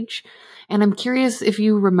age. And I'm curious if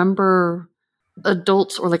you remember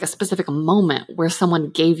adults or like a specific moment where someone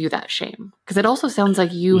gave you that shame. Because it also sounds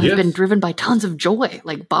like you have been yes, driven by tons of joy,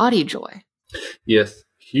 like body joy. yes.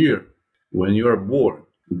 Here, when you are born,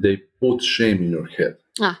 they put shame in your head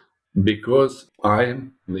Ah, because I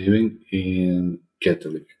am living in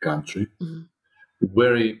Catholic country, mhm,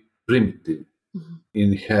 very primitive mhm,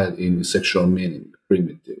 in head in sexual meaning,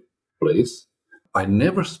 primitive place. I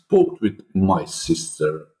never spoke with my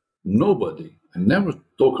sister. Nobody. I never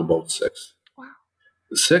talk about sex. wow.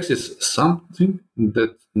 Sex is something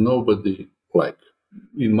that nobody like.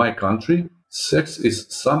 In my country, sex is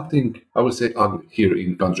something I would say ugly here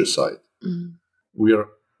in countryside. Mm, We are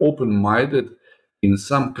open-minded in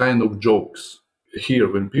some kind of jokes. Here,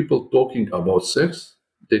 when people talking about sex,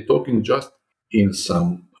 they talking just in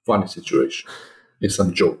some funny situation, in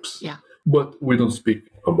some jokes. yeah. But we don't speak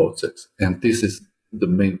about sex. And this is the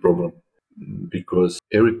main problem because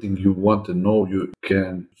everything you want to know you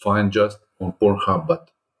can find just on Pornhub.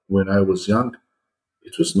 But when I was young,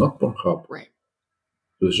 it was not Pornhub. Right.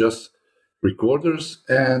 It was just recorders,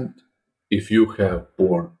 and if you have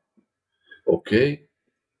porn, okay.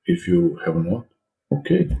 If you have not,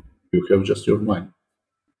 okay. You have just your mind.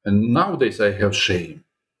 And nowadays I have shame.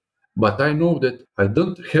 But I know that I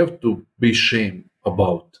don't have to be ashamed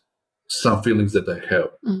about some feelings that I have.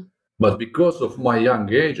 Mm. But because of my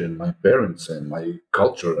young age and my parents and my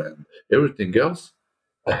culture and everything else,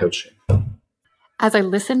 I have shame. As I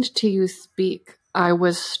listened to you speak, I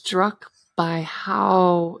was struck by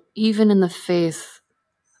how, even in the face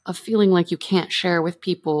of feeling like you can't share with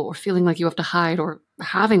people or feeling like you have to hide or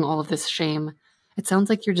having all of this shame, it sounds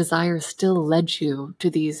like your desire still led you to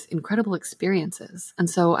these incredible experiences. And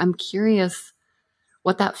so I'm curious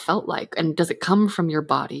what that felt like. And does it come from your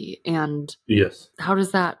body? And Yes. how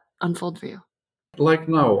does that unfold for you? Like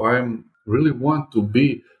now, I'm really want to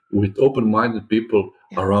be with open-minded people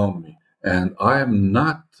Yeah. around me. And I am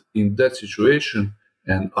not in that situation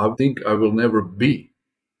and I think I will never be.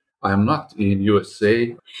 I'm not in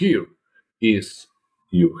USA. Here is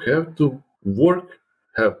you have to work,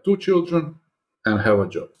 have two children, and have a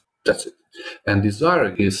job. That's it. And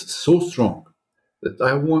desire is so strong that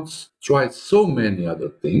I once tried so many other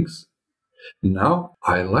things. Now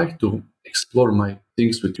I like to explore my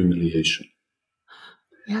things with humiliation.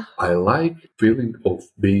 Yeah. I like feeling of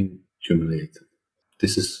being humiliated.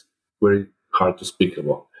 This is very hard to speak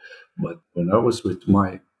about. But when I was with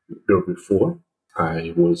my girl before,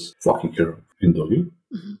 I was fucking her in doggy.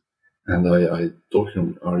 Mhm. And I told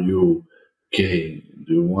him, are you gay?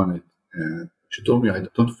 Do you want it? And she told me, I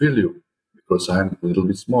don't feel you because I'm a little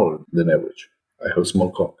bit smaller than average. I have a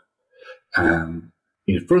small cock. And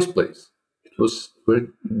in first place, it was very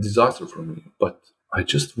disaster for me. But I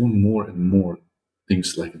just want more and more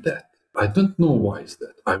things like that. I don't know why is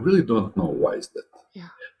that. I really don't know why is that. Yeah.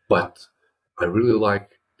 But I really like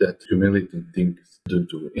that humiliating thing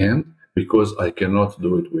to end because I cannot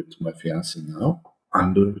do it with my fiancé now.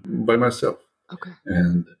 I'm doing it by myself. Okay.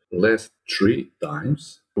 And last 3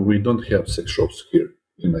 times, we don't have sex shops here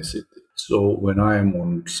in my city. So when I am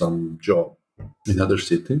on some job in another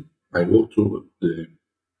city, I go to the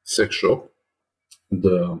sex shop.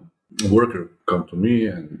 The worker come to me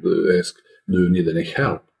and ask, "Do you need any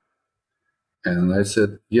help?" And I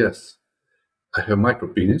said, "Yes, I have micro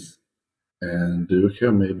penis, and do you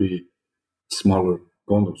have maybe smaller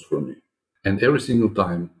condoms for me?" And every single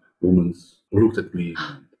time, women looked at me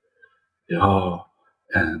and yeah,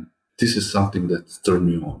 and this is something that turned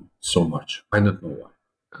me on so much. I don't know why.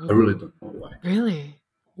 I really don't know why. Really?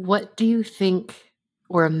 What do you think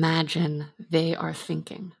or imagine they are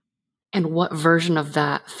thinking? And what version of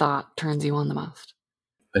that thought turns you on the most?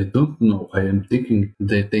 I don't know. I am thinking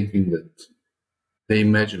they're thinking that they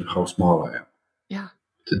imagine how small I am. Yeah.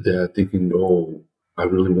 That they are thinking, oh, I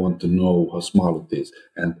really want to know how small it is.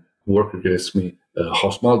 And worker asks me, how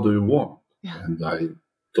small do you want? Yeah. And I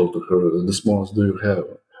told to her, the smallest do you have?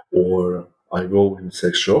 Or I go in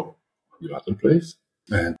sex shop, the other place,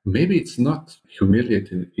 and maybe it's not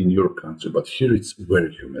humiliating in your country, but here it's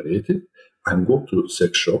very humiliating. I go to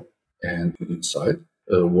sex shop, and inside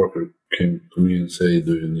a worker came to me and say,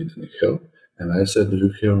 "Do you need any help?" And I said, "Do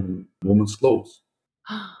you have women's clothes?"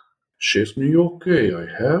 She asked me, "Okay, I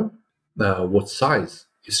have. What size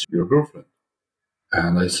is your girlfriend?"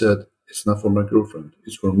 And I said, "It's not for my girlfriend.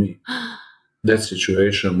 It's for me." That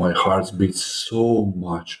situation, my heart beats so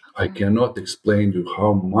much. I cannot explain to you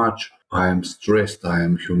how much I am stressed, I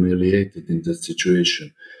am humiliated in that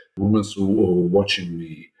situation. Women who are watching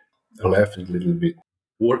me, laughing a little bit.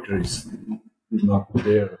 Worker is not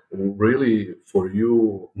there. Really, for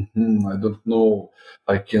you, I don't know.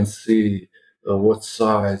 I can see what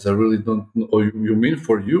size. I really don't know. Oh, you mean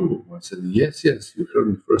for you? I said, yes, yes, you heard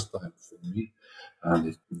me first time for me. And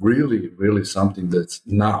it's really, really something that's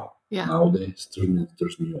nowadays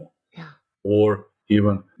turns me on. Yeah. Or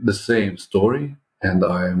even the same story, and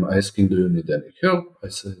I'm asking, do you need any help? I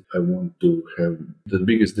said, I want to have the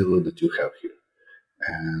biggest deal that you have here.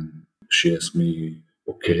 And she asked me,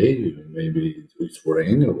 okay, maybe it's for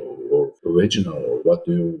anal or vaginal, or what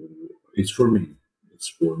do you, it's for me. It's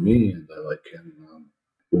for me, and I like, and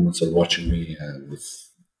women are watching me, and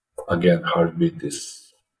it's, again, heartbeat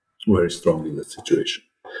is very strong in that situation.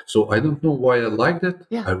 So I don't know why I like that.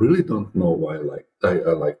 Yeah. I really don't know why I like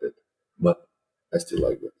that, but I still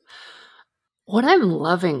like that. What I'm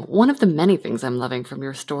loving, one of the many things I'm loving from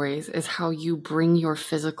your stories is how you bring your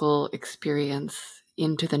physical experience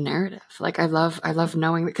into the narrative. Like I love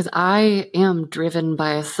knowing that because I am driven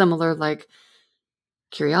by a similar like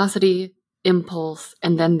curiosity, impulse,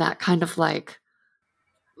 and then that kind of like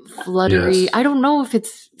fluttery. Yes. I don't know if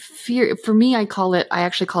it's fear. For me, I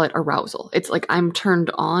actually call it arousal. It's like I'm turned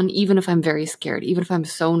on even if I'm very scared, even if I'm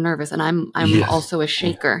so nervous, and I'm Yes. also a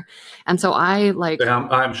shaker. And so I like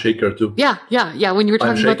I'm shaker too. Yeah. When you were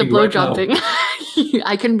I'm talking about the shaking right blowjob now. thing,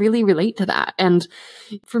 I can really relate to that. And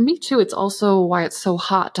for me too, it's also why it's so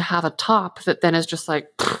hot to have a top that then is just like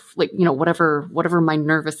whatever my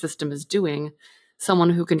nervous system is doing, someone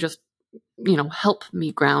who can just help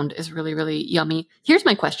me ground is really, really yummy. Here's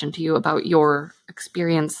my question to you about your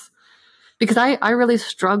experience, because I really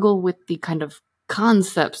struggle with the kind of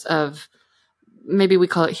concepts of, maybe we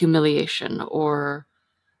call it humiliation or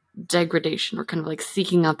degradation, or kind of like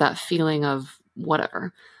seeking out that feeling of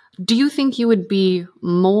whatever. Do you think you would be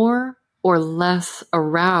more or less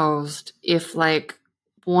aroused if like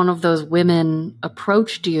one of those women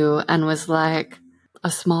approached you and was like, a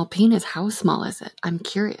small penis, how small is it? I'm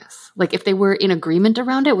curious. Like if they were in agreement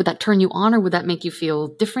around it, would that turn you on or would that make you feel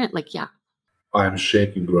different? Like, yeah. I'm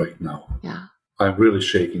shaking right now. Yeah. I'm really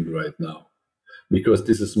shaking right now because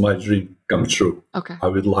this is my dream come true. Okay. I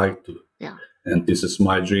would like to. Yeah. And this is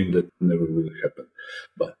my dream that never will happen.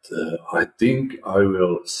 But I think I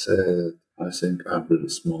think I'm really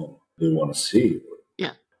small. Do you want to see?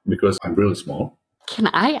 Yeah. Because I'm really small. Can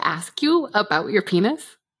I ask you about your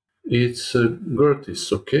penis? Its girth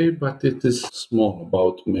is okay, but it is small,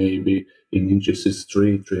 about maybe in inches is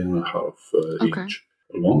three and a half inch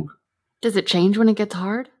long. Does it change when it gets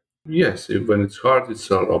hard? Yes, when it's hard,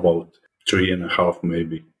 it's about 3.5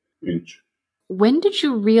 maybe inch. When did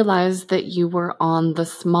you realize that you were on the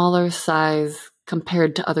smaller size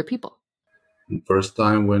compared to other people? First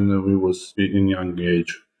time when we was in young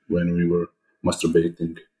age, when we were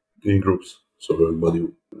masturbating in groups, so everybody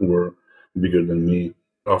were bigger than me.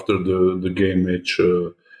 After the game match,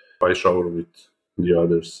 I showered with the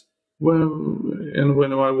others. Well, and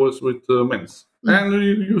when I was with men's, and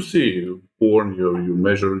you see porn, you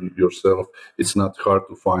measure yourself. It's not hard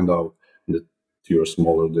to find out that you're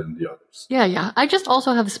smaller than the others. Yeah. I just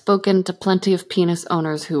also have spoken to plenty of penis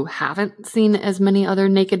owners who haven't seen as many other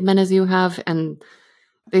naked men as you have, and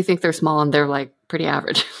they think they're small and they're like pretty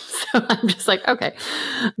average. So I'm just like, okay.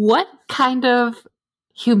 What kind of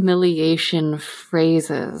humiliation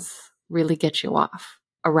phrases really get you off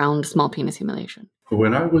around small penis humiliation?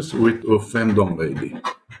 When I was with a femdom lady,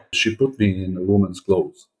 she put me in a woman's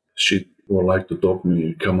clothes. She would like to talk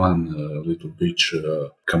me, come on, little bitch,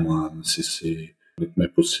 come on, sissy, with my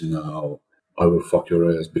pussy now. I will fuck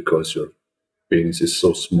your ass because your penis is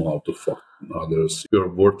so small to fuck others. You're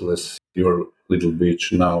worthless. You're a little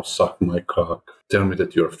bitch. Now suck my cock. Tell me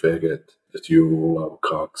that you're a faggot, that you love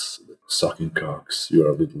cocks, sucking cocks.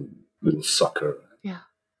 You're a little sucker. Yeah.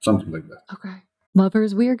 Something like that. Okay.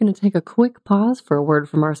 Lovers, we are going to take a quick pause for a word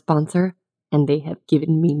from our sponsor, and they have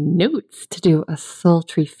given me notes to do a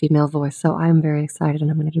sultry female voice, so I'm very excited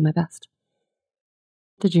and I'm going to do my best.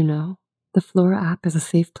 Did you know The Fleur app is a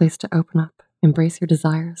safe place to open up, embrace your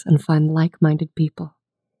desires, and find like-minded people.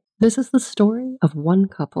 This is the story of one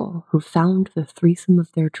couple who found the threesome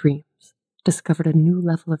of their dreams, discovered a new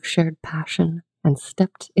level of shared passion, and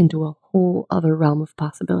stepped into a whole other realm of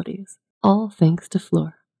possibilities, all thanks to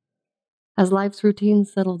Fleur. As life's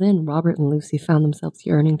routines settled in, Robert and Lucy found themselves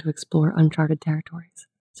yearning to explore uncharted territories.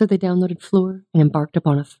 So they downloaded Fleur and embarked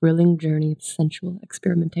upon a thrilling journey of sensual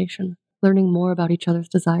experimentation, learning more about each other's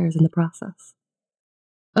desires in the process.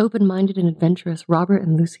 Open-minded and adventurous, Robert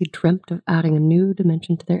and Lucy dreamt of adding a new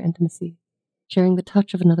dimension to their intimacy, sharing the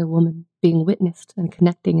touch of another woman, being witnessed and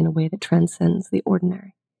connecting in a way that transcends the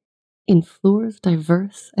ordinary. In Fleur's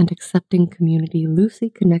diverse and accepting community, Lucy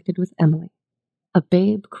connected with Emily, a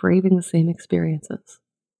babe craving the same experiences.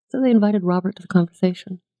 So they invited Robert to the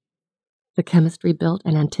conversation. The chemistry built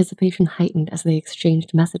and anticipation heightened as they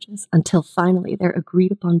exchanged messages until finally their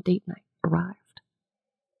agreed-upon date night arrived.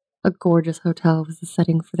 A gorgeous hotel was the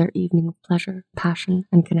setting for their evening of pleasure, passion,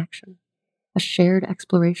 and connection, a shared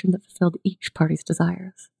exploration that fulfilled each party's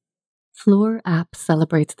desires. Fleur app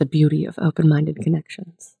celebrates the beauty of open-minded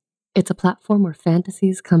connections. It's a platform where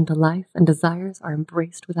fantasies come to life and desires are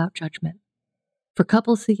embraced without judgment. For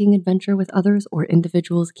couples seeking adventure with others or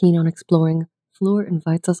individuals keen on exploring, Fleur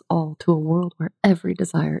invites us all to a world where every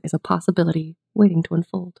desire is a possibility waiting to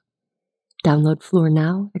unfold. Download Fleur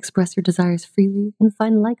now, express your desires freely, and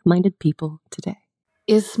find like-minded people today.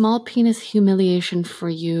 Is small penis humiliation for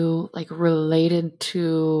you related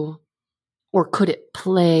to, or could it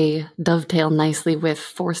dovetail nicely with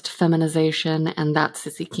forced feminization and that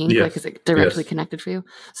sissy kink? Yes. Is it directly connected for you?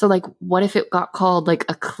 So what if it got called a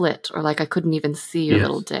clit, or I couldn't even see your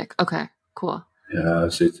little dick? Okay, cool.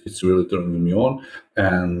 Yes, it's really turning me on,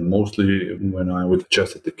 and mostly when I would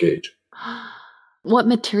adjust at the cage. What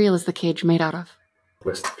material is the cage made out of?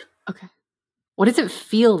 Plastic. Okay. What does it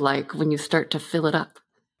feel like when you start to fill it up?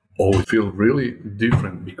 Oh, it feels really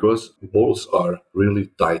different because balls are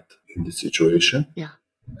really tight in this situation. Yeah.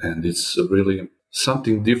 And it's really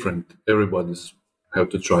something different. Everybody's have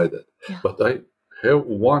to try that. Yeah. But I have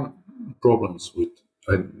one problems with,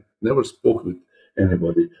 I never spoke with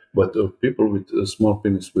anybody, but people with a small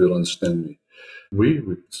penis will understand me. We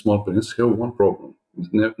with small penis have one problem.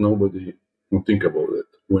 Nobody will think about it.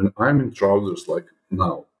 When I'm in trousers like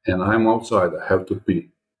now and I'm outside, I have to pee.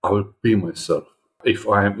 I will pee myself. If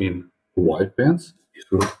I'm in white pants, it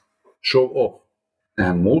will show off.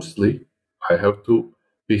 And mostly I have to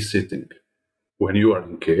be sitting. When you are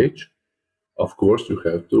in cage, of course you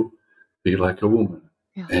have to be like a woman.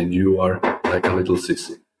 Yeah. And you are like a little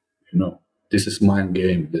sissy. This is mind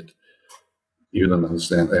game that you don't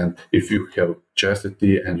understand. And if you have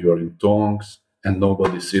chastity and you're in tongs and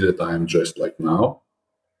nobody see that I'm dressed like now,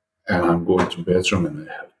 and I'm going to bedroom and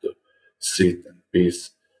I have to sit and piss,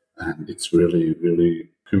 and it's really, really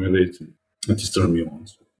humiliating. It just turned me on.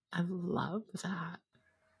 I love that.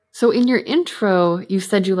 So in your intro, you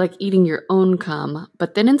said you like eating your own cum,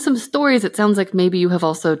 but then in some stories, it sounds like maybe you have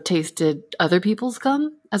also tasted other people's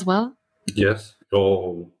cum as well? Yes.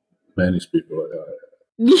 Oh, many people.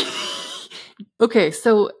 Okay,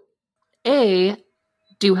 so A,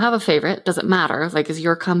 do you have a favorite? Does it matter? Is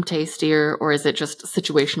your cum tastier, or is it just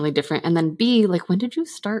situationally different? And then B, when did you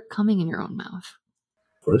start coming in your own mouth?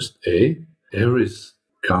 First, every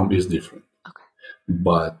cum is different. Okay.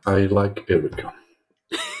 But I like every cum.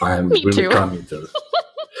 I am Me really too. cum eater.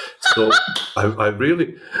 So I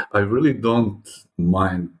really don't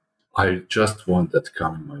mind. I just want that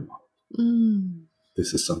cum in my mouth. Mm.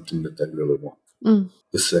 This is something that I really want. Mm.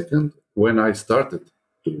 The second, when I started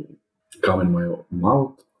to come in my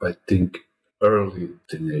mouth, I think early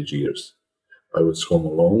teenage years. I was home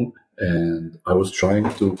alone and I was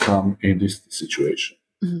trying to come in this situation,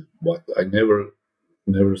 but I never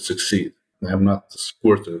succeed. I am not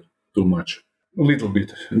squirted too much, a little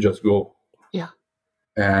bit, and just go. Yeah.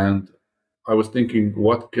 And I was thinking,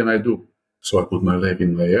 what can I do? So I put my leg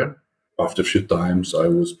in the air. After a few times, I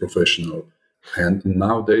was professional. And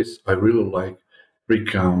nowadays, I really like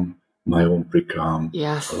pre-cum, my own pre-cum.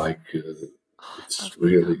 Yes. It's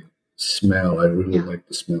really smell. I really like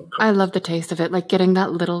the smell. I love the taste of it, getting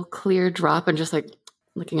that little clear drop and just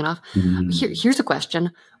licking it off. Here's a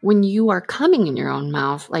question. When you are coming in your own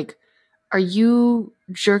mouth, are you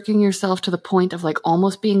jerking yourself to the point of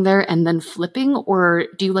almost being there and then flipping, or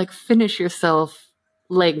do you finish yourself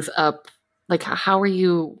legs up? How are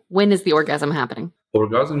you, when is the orgasm happening?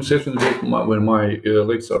 Orgasm is happening when my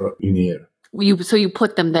legs are in the air. So you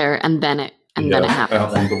put them there and then it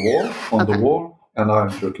happens. On the wall, and I'm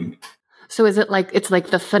jerking. So is it it's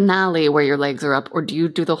the finale where your legs are up, or do you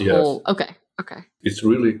do the whole? Okay. It's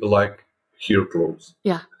really like here close.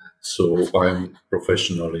 Yeah. So I'm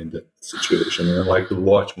professional in that situation. And I like to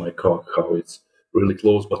watch my cock, how it's really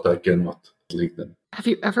close, but I cannot lick them. Have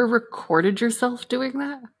you ever recorded yourself doing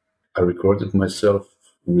that? I recorded myself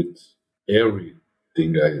with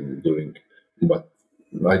everything I am doing, but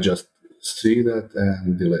I just see that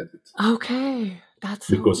and delete it Okay. That's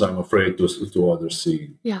so because I'm afraid to others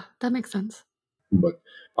see. Yeah, that makes sense. But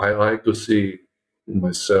I like to see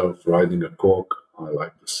myself riding a cock. I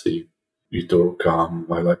like to see it all come.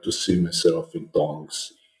 I like to see myself in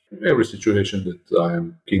tongues. Every situation that I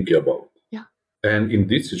am thinking about. Yeah. And in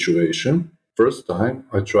this situation, first time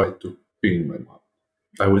I tried to pee in my mouth.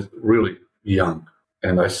 I was really young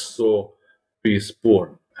and I saw peace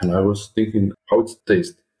porn and I was thinking how it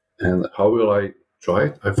tastes and how will I try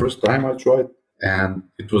it. First time I tried and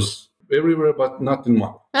it was everywhere but not in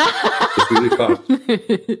mouth. It's really hard.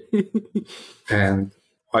 And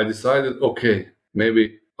I decided, okay,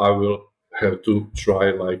 maybe I will have to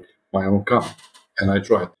try like my own cum. And I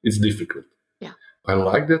tried. It's difficult. Yeah. I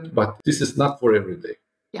like that, but this is not for every day.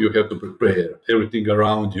 Yeah. You have to prepare everything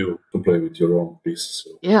around you to play with your own piece.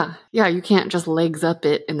 So. Yeah, you can't just legs up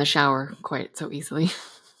it in the shower quite so easily.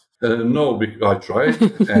 No, because I tried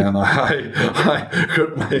and I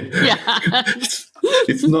hurt my. Yeah.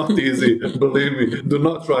 It's not easy. Believe me. Do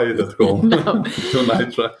not try it at home. No. Do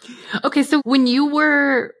not try. Okay, so when you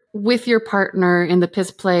were with your partner in the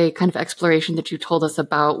piss play kind of exploration that you told us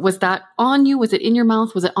about, was that on you? Was it in your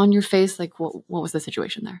mouth? Was it on your face? Like, what was the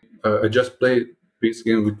situation there? I just played piss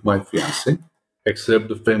game with my fiancé, except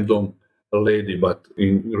the femdom lady, but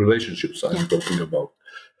in relationships I'm talking about.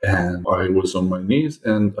 And I was on my knees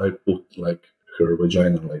and I put like her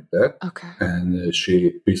vagina like that. Okay. And she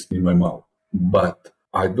pissed in my mouth. But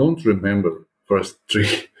I don't remember first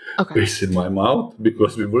 3 piss in my mouth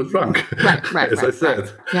because we were drunk, right, as I said.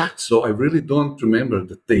 Right. Yeah. So I really don't remember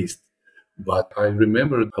the taste, but I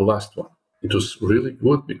remember the last one. It was really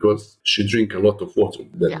good because she drank a lot of water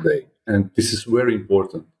that day. And this is very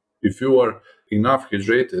important. If you are enough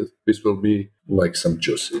hydrated, this will be like some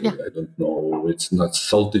juicy. Yeah. I don't know. It's not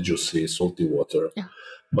salty juicy, salty water. Yeah.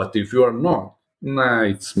 But if you are not,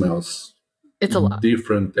 it smells it's a lot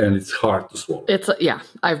different and it's hard to swallow.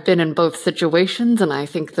 I've been in both situations and I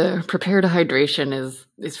think the prepared hydration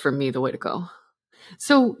is for me the way to go.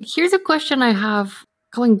 So here's a question I have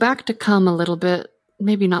going back to cum a little bit,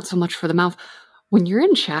 maybe not so much for the mouth. When you're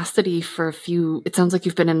in chastity for it sounds like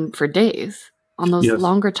you've been in for days. On those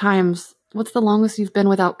longer times, what's the longest you've been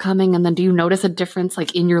without coming? And then do you notice a difference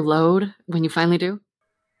like in your load when you finally do?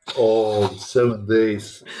 Oh, 7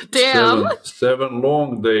 days. Damn. 7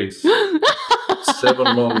 long days.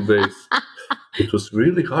 7 long days. It was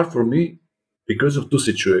really hard for me because of 2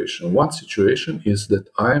 situations. One situation is that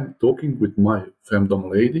I'm talking with my femdom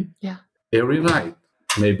lady every night,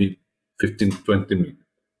 maybe 15, 20 minutes.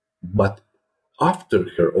 But after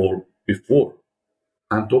her or before,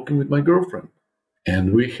 I'm talking with my girlfriend.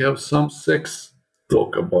 And we have some sex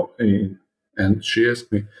talk about it. And she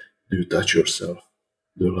asked me, do you touch yourself?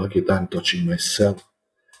 Do you like it? I'm touching myself.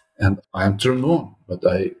 And I'm turned on, but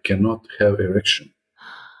I cannot have erection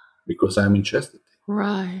because I'm in chastity.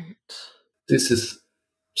 Right. This is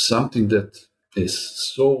something that is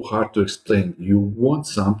so hard to explain. You want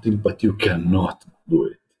something, but you cannot do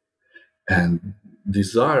it. And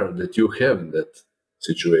desire that you have in that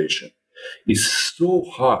situation is so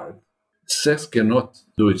hard. Sex cannot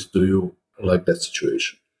do it to you like that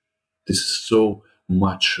situation. This is so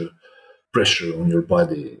much pressure on your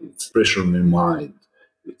body. It's pressure on your mind.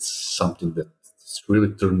 It's something that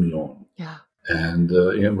really turned me on. Yeah. And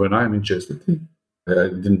when I'm in chastity, I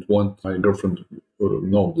didn't want my girlfriend to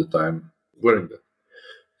know that I'm wearing that.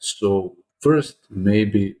 So first,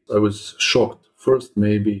 maybe I was shocked. First,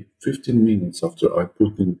 maybe 15 minutes after I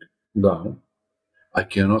put it down, I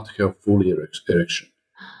cannot have full erection.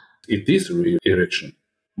 It is real erection,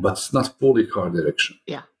 but it's not fully hard erection.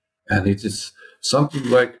 Yeah. And it is something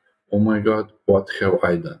like, oh my God, what have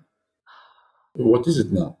I done? What is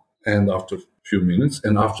it now? And after a few minutes,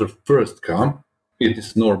 and after first come, it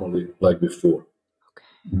is normally like before. Okay.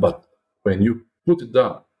 But when you put it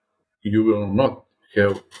down, you will not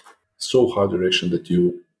have so hard erection that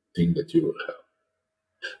you think that you will have.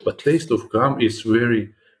 But taste of cum is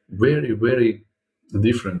very, very, very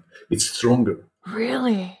different. It's stronger.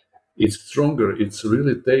 Really? It's stronger. It's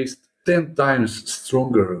really taste 10 times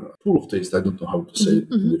stronger. Full of taste. I don't know how to say it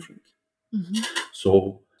different. Mm-hmm.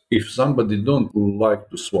 So if somebody don't like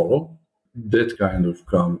to swallow, that kind of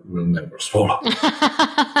cum will never swallow.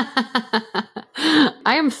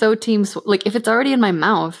 I am so team. Like if it's already in my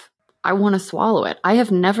mouth, I want to swallow it. I have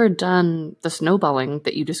never done the snowballing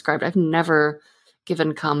that you described. I've never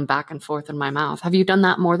given cum back and forth in my mouth. Have you done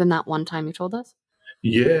that more than that one time you told us?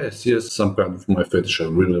 Yes, yes, some kind of my fetish. I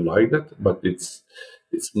really like that, but it's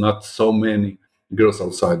not so many girls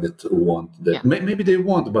outside that want that. Yeah. Maybe they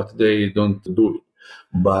want, but they don't do it.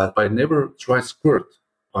 But I never try squirt.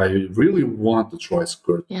 I really want to try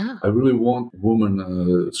squirt. Yeah. I really want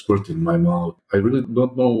woman squirt in my mouth. I really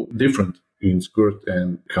don't know different in squirt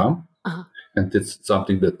and cum, Uh-huh. and it's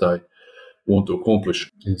something that I want to accomplish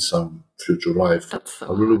in some future life. That's so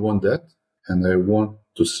I really hot. want that, and I want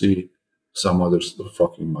to see some others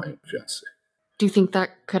fucking my fiance. Do you think that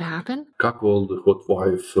could happen? Cuckold, hot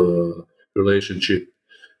wife relationship.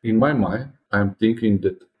 In my mind, I'm thinking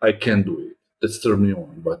that I can do it. That's turn me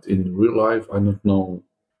on. But in real life, I don't know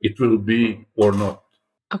it will be or not.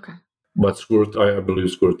 Okay. But squirt, I believe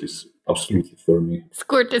squirt is absolutely for me.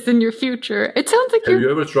 Squirt is in your future. It sounds like Have you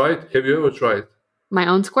ever tried? Have you ever tried? my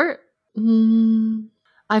own squirt.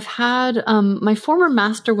 I've had my former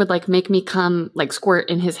master would like make me come like squirt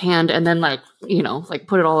in his hand and then like like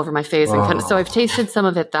put it all over my face and kind of. So I've tasted some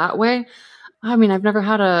of it that way. I mean, I've never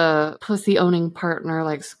had a pussy owning partner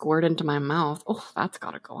like squirt into my mouth. Oh, that's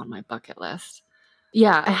got to go on my bucket list.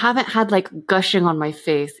 Yeah, I haven't had like gushing on my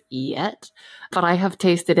face yet, but I have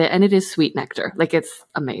tasted it and it is sweet nectar. Like it's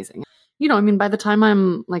amazing. I mean, by the time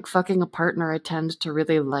I'm like fucking a partner, I tend to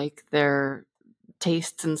really like their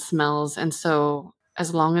tastes and smells. And so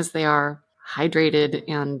as long as they are hydrated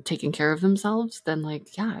and taking care of themselves, then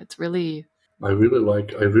like, yeah, it's really. I really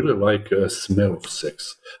like smell of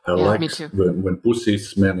sex. I Yeah, like me too. when pussy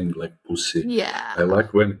is smelling like pussy. Yeah. I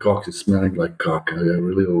like when cock is smelling like cock. I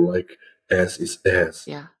really like ass is ass.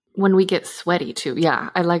 Yeah. When we get sweaty too.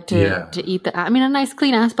 Yeah. I like to eat the, I mean, a nice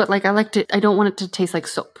clean ass, but like I don't want it to taste like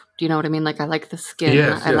soap. Do you know what I mean? Like I like the skin.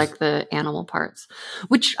 Yes, I like the animal parts,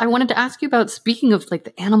 which I wanted to ask you about. Speaking of like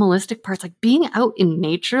the animalistic parts, like being out in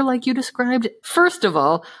nature, like you described, first of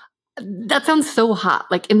all, that sounds so hot.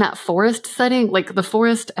 Like in that forest setting, like the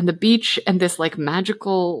forest and the beach and this like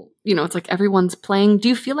magical, it's like everyone's playing. Do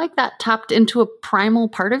you feel like that tapped into a primal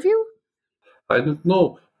part of you? I don't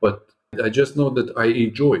know, but I just know that I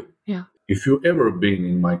enjoy. Yeah. If you ever been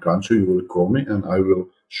in my country, you will call me and I will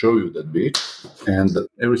show you that beach. And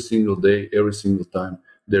every single day, every single time,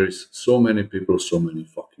 there is so many people, so many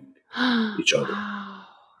fucking each other. Wow.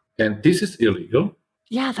 And this is illegal.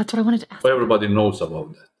 Yeah, that's what I wanted to ask. But everybody knows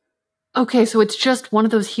about that. Okay, so it's just one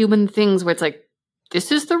of those human things where it's like,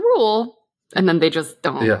 this is the rule, and then they just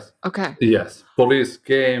don't. Yes. Okay. Yes. Police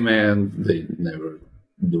came and they never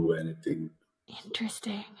do anything.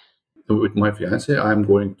 Interesting. With my fiance, I'm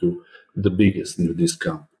going to the biggest nudist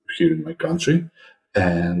camp here in my country.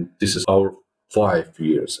 And this is our 5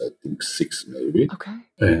 years, I think 6 maybe. Okay.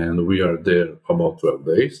 And we are there about 12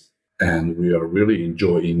 days. And we are really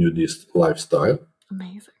enjoying nudist lifestyle.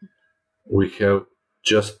 Amazing. We have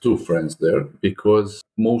just 2 friends there because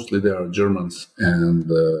mostly they are Germans and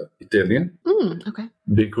Italian. Okay.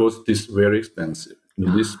 Because it is very expensive.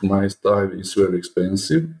 This lifestyle is very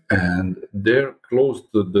expensive, and they're close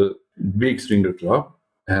to the big swinger club.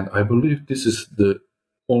 And I believe this is the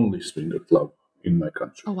only swinger club in my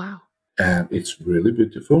country. Oh wow! And it's really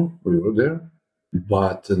beautiful. We were there,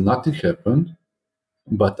 but nothing happened.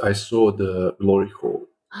 But I saw the glory hole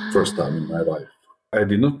first time in my life. I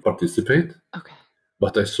did not participate. Okay.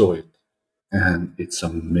 But I saw it, and it's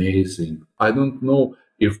amazing. I don't know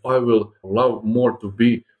if I will allow more to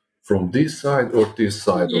be from this side or this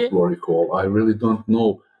side of Glory Hall. I really don't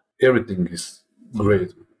know. Everything is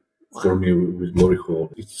great for me with Glory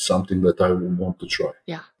Hall. It's something that I want to try.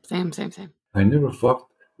 Yeah, same. I never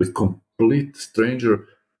fucked with complete stranger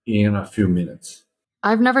in a few minutes.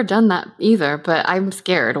 I've never done that either, but I'm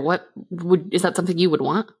scared. Is that something you would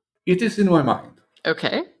want? It is in my mind.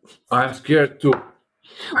 Okay. I'm scared too.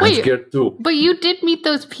 But you did meet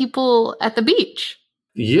those people at the beach.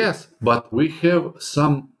 Yes, but we have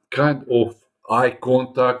some kind of eye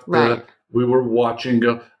contact. Right. We were watching.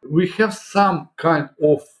 We have some kind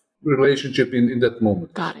of relationship in that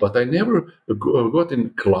moment. Got it. But I never got in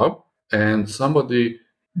club and somebody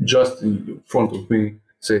just in front of me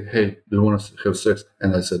say, "Hey, do you want to have sex?"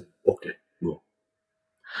 And I said, "Okay, go."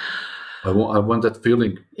 I want that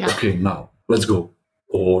feeling. Yeah. Okay, now let's go.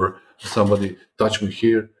 Or somebody touched me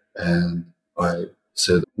here and I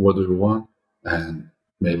said, "What do you want?" And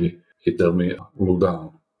maybe he tell me, "Look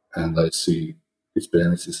down." And I see his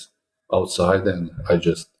penis is outside and I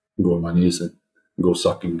just go on my knees and go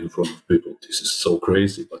sucking in front of people. This is so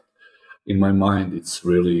crazy, but in my mind, it's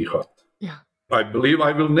really hot. Yeah. I believe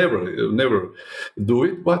I will never do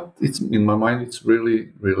it, but it's in my mind, it's really,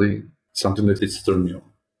 really something that it's turned me on.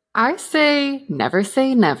 I say never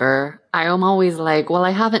say never. I am always like, well,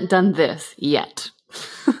 I haven't done this yet.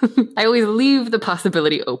 I always leave the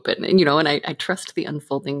possibility open, and and I trust the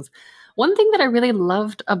unfoldings. One thing that I really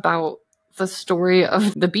loved about the story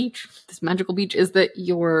of the beach, this magical beach, is that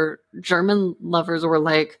your German lovers were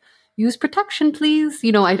like, use protection, please.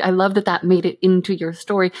 I love that made it into your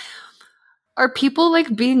story. Are people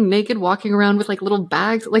like being naked, walking around with like little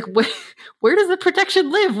bags? Like, where does the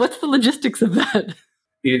protection live? What's the logistics of that?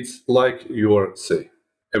 It's like you're say,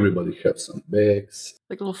 everybody has some bags,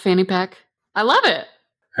 Like a little fanny pack. I love it.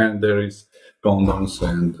 and there is condoms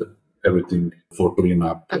and everything for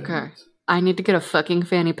cleanup. Okay. I need to get a fucking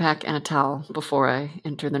fanny pack and a towel before I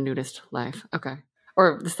enter the nudist life. Okay.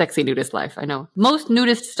 Or the sexy nudist life. I know. Most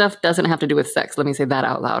nudist stuff doesn't have to do with sex. Let me say that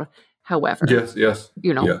out loud. However, Yes. Yes.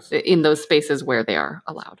 in those spaces where they are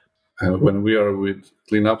allowed. And when we are with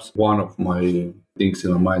cleanups, one of my things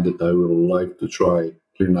in my mind that I would like to try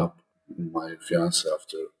clean up my fiance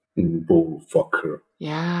after bull fuck her.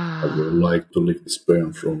 Yeah. I would like to lick the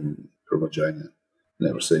sperm from her vagina.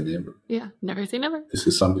 Never say never. Yeah. Never say never. This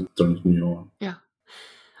is something that turns me on. Yeah.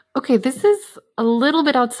 Okay, this is a little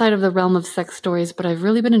bit outside of the realm of sex stories, but I've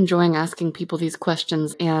really been enjoying asking people these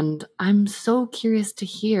questions, and I'm so curious to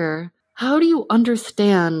hear, how do you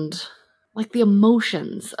understand like the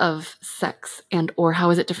emotions of sex, and or how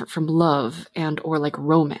is it different from love and or like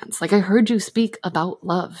romance? Like, I heard you speak about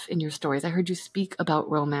love in your stories. I heard you speak about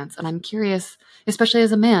romance, and I'm curious, especially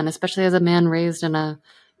as a man raised in a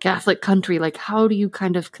Catholic country, like how do you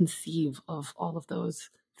kind of conceive of all of those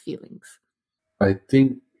feelings? I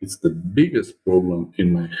think it's the biggest problem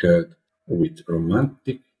in my head with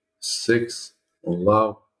romantic, sex,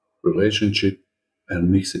 love, relationship, and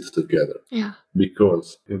mix it together. Yeah.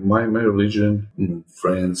 Because in my religion,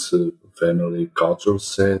 friends, family, culture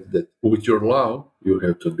said that with your love, you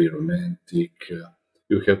have to be romantic,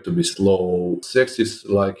 you have to be slow. Sex is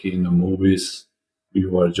like in the movies,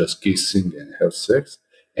 you are just kissing and have sex.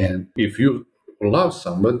 And if you love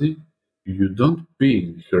somebody, you don't pee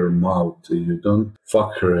in her mouth, you don't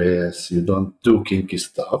fuck her ass, you don't do kinky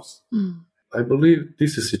stuffs. I believe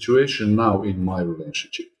this is a situation now in my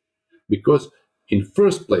relationship. Because in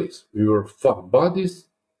first place, we were fuck buddies,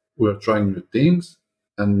 we are trying new things,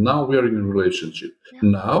 and now we are in a relationship. Yeah.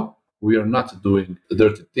 Now we are not doing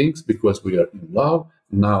dirty things because we are in love.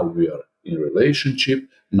 Now we are in a relationship.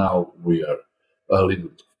 Now we are a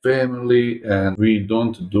little family, and we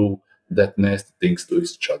don't do that nasty things to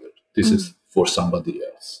each other. This is for somebody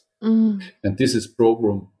else. And this is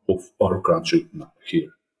problem of our country now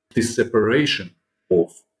here. This separation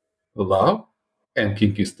of love and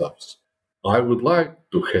kinky stuffs. I would like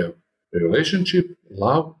to have a relationship,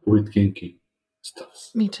 love with kinky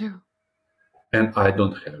stuffs. Me too. And I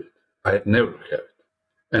don't have it. I never have it.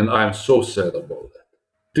 And I'm so sad about that.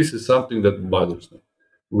 This is something that bothers me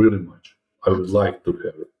really much. I would like to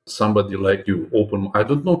have somebody like you open. I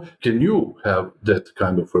don't know. Can you have that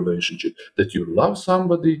kind of relationship that you love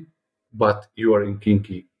somebody, but you are in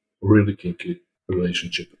kinky, really kinky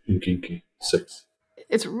relationship, in kinky sex?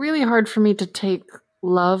 It's really hard for me to take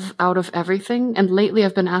love out of everything. And lately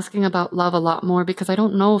I've been asking about love a lot more because I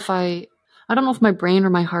don't know if my brain or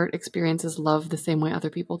my heart experiences love the same way other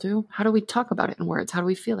people do. How do we talk about it in words? How do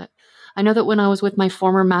we feel it? I know that when I was with my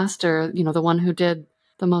former master, the one who did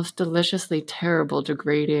the most deliciously terrible,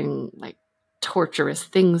 degrading, like torturous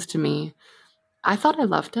things to me, I thought I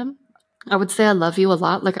loved him. I would say I love you a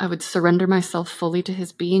lot. Like I would surrender myself fully to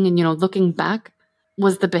his being. And, looking back,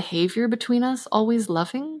 was the behavior between us always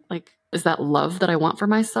loving? Like, is that love that I want for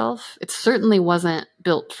myself? It certainly wasn't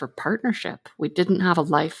built for partnership. We didn't have a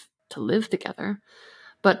life to live together.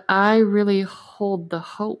 But I really hold the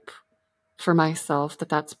hope for myself that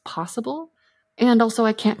that's possible. And also,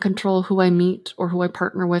 I can't control who I meet or who I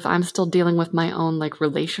partner with. I'm still dealing with my own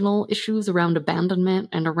relational issues around abandonment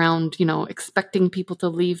and around, expecting people to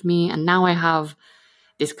leave me. And now I have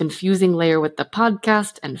this confusing layer with the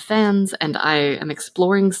podcast and fans, and I am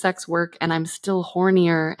exploring sex work, and I'm still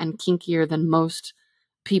hornier and kinkier than most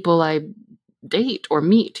people I date or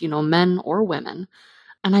meet, men or women.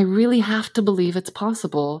 And I really have to believe it's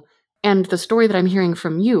possible. And the story that I'm hearing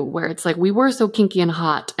from you, where it's like we were so kinky and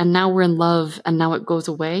hot, and now we're in love, and now it goes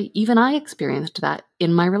away. Even I experienced that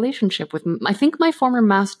in my relationship with, I think my former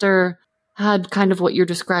master had kind of what you're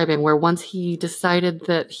describing, where once he decided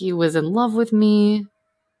that he was in love with me,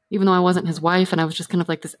 even though I wasn't his wife and I was just kind of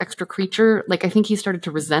like this extra creature, I think he started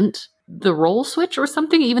to resent the role switch or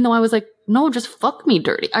something, even though I was like, no, just fuck me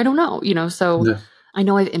dirty. I don't know, so yeah. I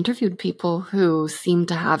know I've interviewed people who seem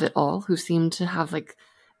to have it all, who seem to have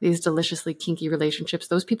these deliciously kinky relationships.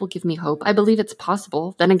 Those people give me hope. I believe it's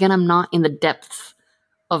possible. Then again, I'm not in the depths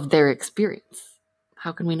of their experience.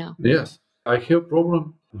 How can we know? Yes, I have a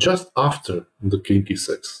problem just after the kinky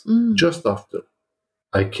sex, Mm. just after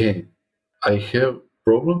I came, I have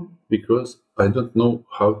problem because I don't know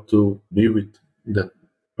how to be with that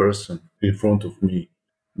person in front of me.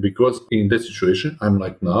 Because in that situation, I'm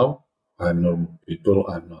like now, I'm normal people,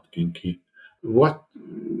 I'm not kinky. What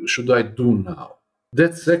should I do now?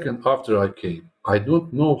 That second after I came, I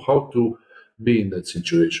don't know how to be in that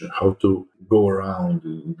situation, how to go around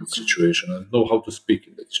in that situation. I don't know how to speak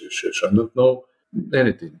in that situation. I don't know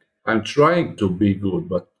anything. I'm trying to be good,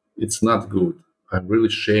 but it's not good. I'm really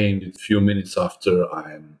shamed. A few minutes after,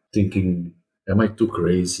 I'm thinking, am I too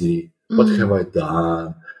crazy? What have Mm. I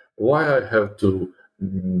done? Why I have to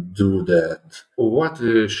do that? What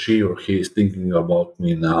she or he is thinking about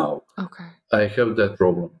me now? Okay. I have that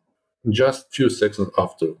problem just few seconds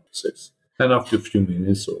after sex. And after a few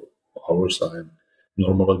minutes or hours, I'm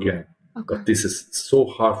normal again. Okay. But this is so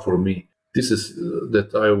hard for me. This is that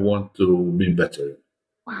I want to be better.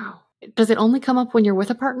 Wow. Does it only come up when you're with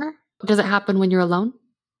a partner? Does it happen when you're alone?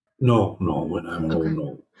 No, no, when I'm Okay. alone, no,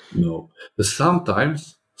 no.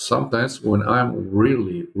 Sometimes when I'm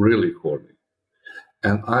really, really horny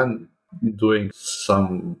and I'm doing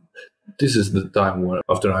some, this is the time when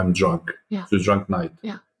after I'm drunk, Yeah. it's a drunk night.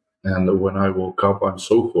 Yeah. And when I woke up, I'm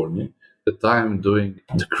so horny that I'm doing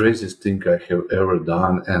the craziest thing I have ever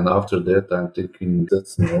done. And after that, I'm thinking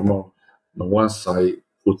that's normal. But once I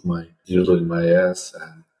put my dildo in my ass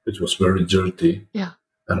and it was very dirty, Yeah.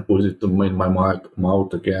 and put it in my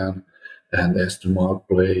mouth again and asked to mouth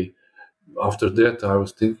play. After that, I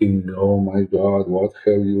was thinking, oh my God, what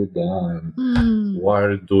have you done? Mm. Why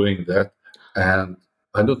are you doing that? And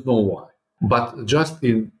I don't know why. But just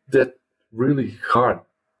in that really hard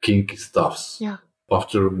kinky stuffs, Yeah.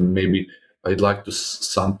 after maybe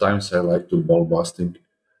sometimes I like to ball busting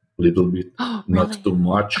a little bit, Oh, not really? too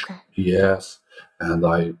much. Okay. Yes. And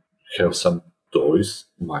I have some toys,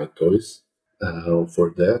 my toys, for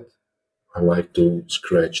that. I like to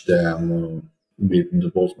scratch them, beat the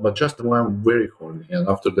balls, but just when I'm very horny. And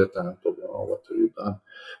after that, I'm told, oh, what have you done?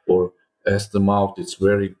 Or as the mouth, it's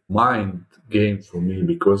very mind game for me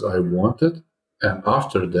because I want it. And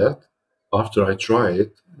after that, after I try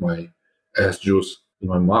it, my ass juice in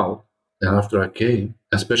my mouth, and after I came,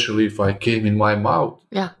 especially if I came in my mouth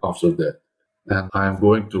Yeah. after that, and I'm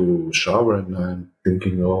going to shower and I'm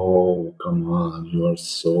thinking, oh, come on, you are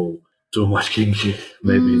so too much kinky.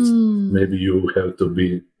 Mm. Maybe you have to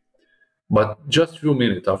be, but just few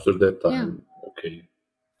minutes after that, Yeah. I'm okay.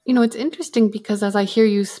 You know, it's interesting because as I hear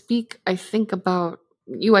you speak, I think about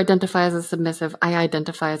you identify as a submissive, I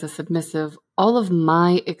identify as a submissive. All of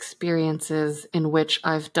my experiences in which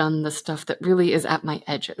I've done the stuff that really is at my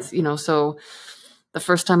edges, you know, so the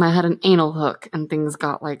first time I had an anal hook and things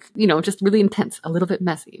got like, you know, just really intense, a little bit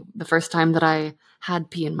messy. The first time that I had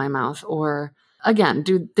pee in my mouth, or again,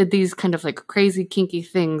 did these kind of like crazy kinky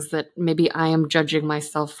things that maybe I am judging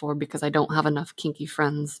myself for because I don't have enough kinky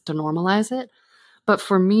friends to normalize it. But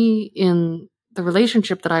for me, in the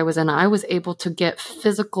relationship that I was in, I was able to get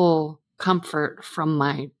physical comfort from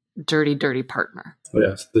my dirty, dirty partner.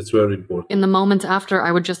 Yes, that's very important. In the moments after,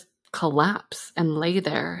 I would just collapse and lay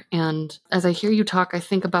there. And as I hear you talk, I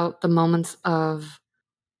think about the moments of,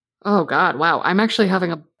 oh God, wow, I'm actually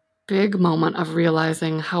having a big moment of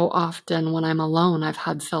realizing how often when I'm alone, I've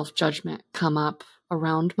had self judgment come up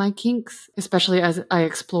around my kinks, especially as I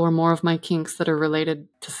explore more of my kinks that are related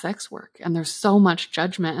to sex work. And there's so much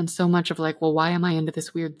judgment and so much of like, well, why am I into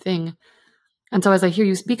this weird thing? And so as I hear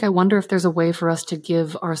you speak, I wonder if there's a way for us to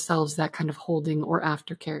give ourselves that kind of holding or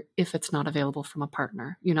aftercare if it's not available from a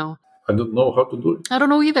partner, you know? I don't know how to do it. I don't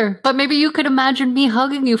know either. But maybe you could imagine me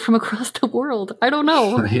hugging you from across the world. I don't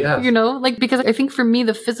know. Yes. You know, like, because I think for me,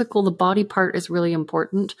 the physical, the body part is really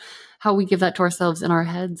important. How we give that to ourselves in our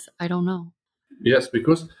heads, I don't know. Yes,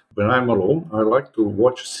 because when I'm alone, I like to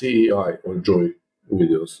watch CEI or Joy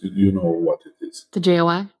videos. You know what it is. The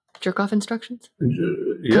JOI, jerk off instructions?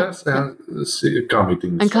 Yes, Yeah. and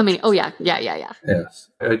committing And coming. instructions. Oh, yeah. Yeah. Yes,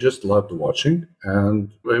 I just loved watching, and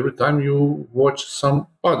every time you watch some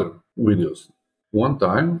other videos. One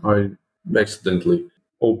time I accidentally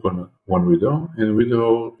opened one video, and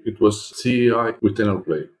video it was CEI with anal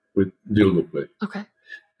play, with dildo play, Okay.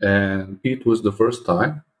 and it was the first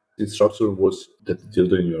time the instructor was that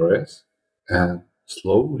dildo in your ass, and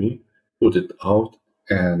slowly put it out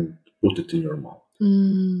and put it in your mouth.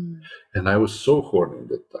 Mm. And I was so horny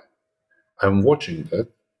that time. I'm watching that.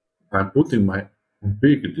 I'm putting my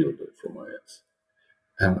big dildo from my ass,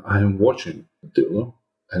 and I'm watching the dildo,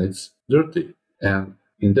 and it's dirty. And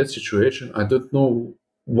in that situation, I don't know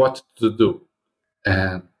what to do.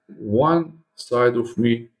 And one side of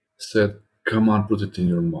me said, "Come on, put it in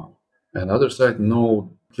your mouth." And other side,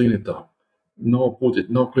 "No, clean it up. No, put it.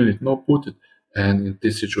 No, clean it. No, put it. And in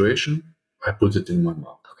this situation, I put it in my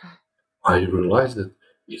mouth. Okay. I realized that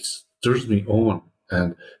it turns me on.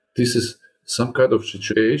 And this is some kind of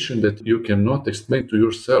situation that you cannot explain to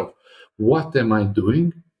yourself. What am I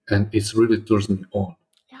doing? And it really turns me on.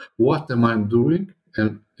 Yeah. What am I doing?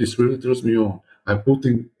 And this really turns me on. I'm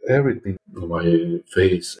putting everything on my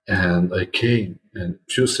face, and I came. And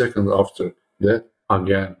a few seconds after that,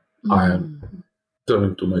 again, I am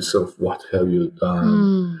turning to myself, what have you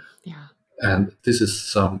done? Yeah. And this is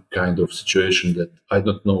some kind of situation that I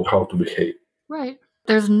don't know how to behave. Right.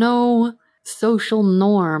 There's no social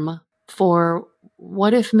norm for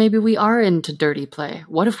what if maybe we are into dirty play?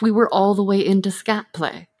 What if we were all the way into scat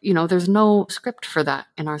play? You know, there's no script for that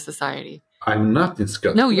in our society. I'm not in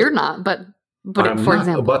scat No, play. you're not, but I'm for not,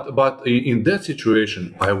 example. But in that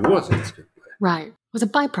situation, I was in scat play. Right. It was a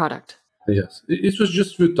byproduct. Yes. It was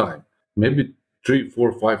just a few times, maybe 3,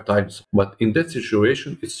 4, 5 times. But in that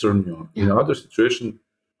situation, it turned me on. Yeah. In other situation,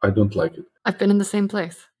 I don't like it. I've been in the same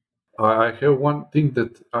place. I have one thing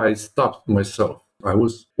that I stopped myself. I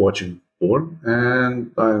was watching porn,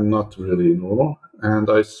 and I'm not really normal. And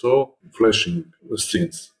I saw flashing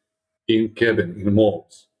scenes in cabin, in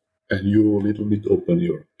malls. And you a little bit open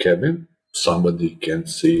your cabin, somebody can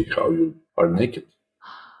see how you are naked.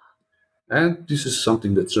 And this is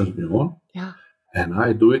something that turns me on. Yeah. And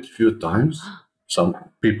I do it a few times. Some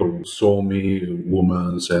people saw me,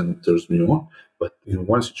 women, and turns me on. But in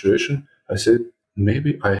one situation, I said,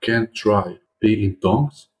 maybe I can try be in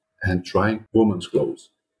tongues and trying women's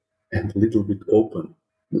clothes and a little bit open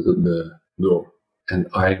the door. And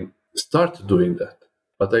I started doing that.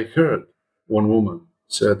 But I heard one woman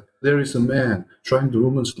said, there is a man trying the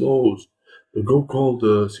woman's clothes. Go call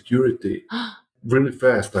the security. Really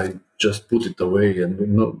fast, I just put it away and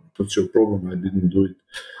no, what's your problem? I didn't do it.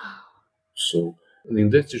 So in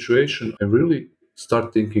that situation, I really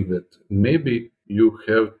start thinking that maybe you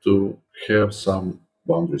have to have some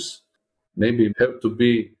boundaries. Maybe you have to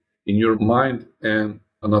be in your mind and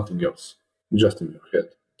nothing else, just in your head.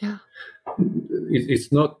 Yeah.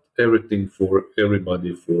 It's not everything for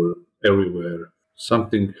everybody, for everywhere.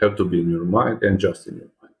 Something have to be in your mind and just in your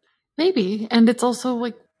mind. Maybe. And it's also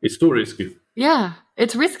like, it's too risky. Yeah,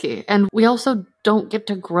 it's risky. And we also don't get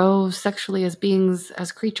to grow sexually as beings,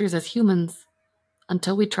 as creatures, as humans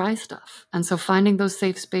until we try stuff. And so finding those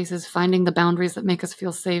safe spaces, finding the boundaries that make us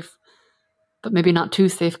feel safe, but maybe not too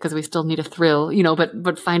safe because we still need a thrill, you know,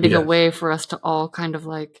 but finding a way for us to all kind of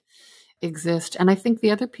like exist. And I think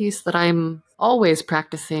the other piece that I'm always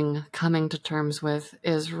practicing coming to terms with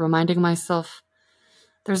is reminding myself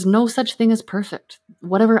there's no such thing as perfect.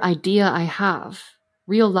 Whatever idea I have,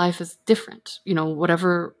 real life is different. You know,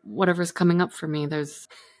 whatever's coming up for me, there's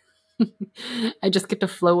I just get to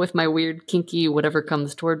flow with my weird, kinky, whatever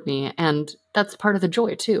comes toward me. And that's part of the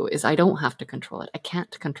joy too, is I don't have to control it. I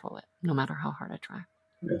can't control it, no matter how hard I try.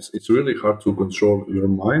 Yes, it's really hard to control your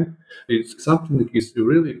mind. It's something that is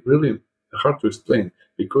really, really hard to explain.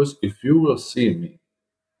 Because if you will see me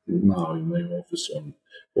now in my office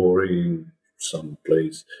or in some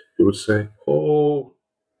place, you will say, oh,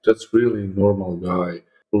 that's really normal guy.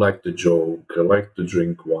 Like to joke, like to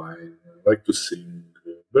drink wine, like to sing,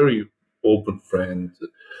 very open friend.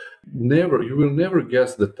 You will never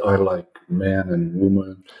guess that I like man and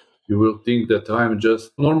woman. You will think that I'm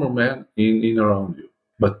just normal man in around you.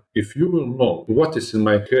 But if you will know what is in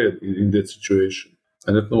my head in that situation,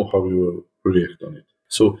 I don't know how you will react on it.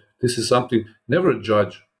 So this is something, never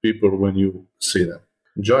judge people when you see them.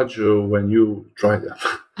 Judge when you try them.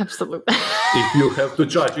 Absolutely. If you have to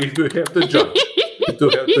judge.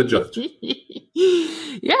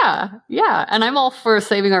 Yeah. And I'm all for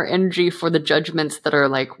saving our energy for the judgments that are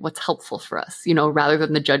like what's helpful for us, you know, rather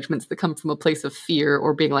than the judgments that come from a place of fear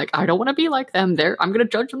or being like, I don't want to be like them. I'm going to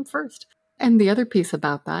judge them first. And the other piece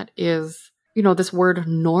about that is, you know, this word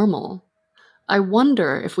normal. I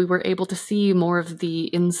wonder if we were able to see more of the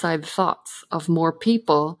inside thoughts of more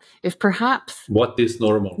people, if perhaps what is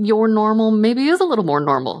normal? Your normal maybe is a little more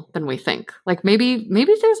normal than we think. Like maybe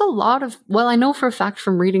there's a lot of, well, I know for a fact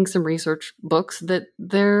from reading some research books that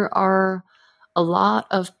there are a lot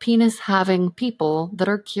of penis having people that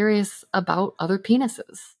are curious about other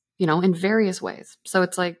penises, you know, in various ways. So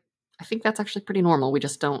it's like, I think that's actually pretty normal. We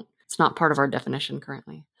just don't, it's not part of our definition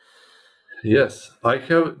currently. Yes, I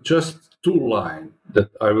have just 2 lines that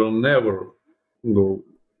I will never go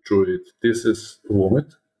through it. This is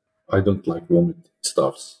vomit. I don't like vomit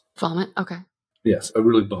stuffs. Vomit? Okay. Yes, I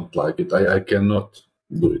really don't like it. I cannot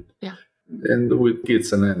do it. Yeah. And with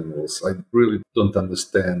kids and animals, I really don't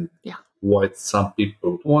understand why some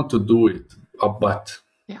people want to do it, but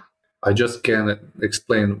I just can't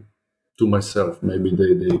explain to myself. Maybe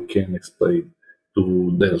they can explain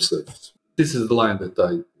to themselves. This is the line that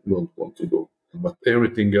I don't want to go. But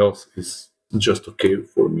everything else is just okay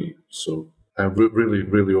for me. So I'm really,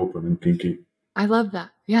 really open and kinky. I love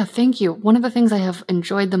that. Yeah, thank you. One of the things I have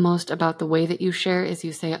enjoyed the most about the way that you share is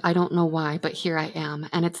you say, I don't know why, but here I am.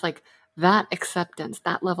 And it's like that acceptance,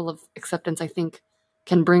 that level of acceptance, I think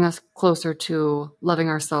can bring us closer to loving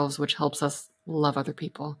ourselves, which helps us love other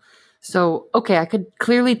people. So, okay, I could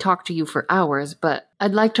clearly talk to you for hours, but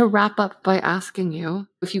I'd like to wrap up by asking you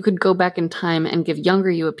if you could go back in time and give younger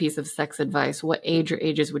you a piece of sex advice, what age or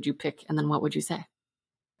ages would you pick? And then what would you say?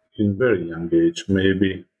 In very young age,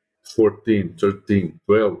 maybe 14, 13,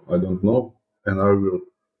 12, I don't know. And I will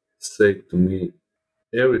say to me,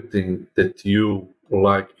 everything that you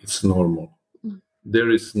like is normal. There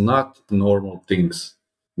is not normal things.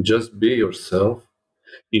 Just be yourself,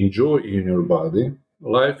 enjoy in your body.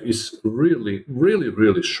 Life is really, really,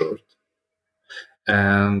 really short.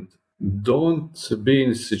 And don't be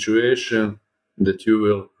in a situation that you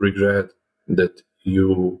will regret that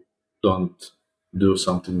you don't do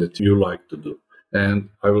something that you like to do. And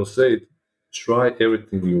I will say, try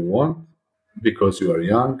everything you want because you are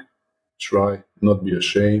young. Try, not be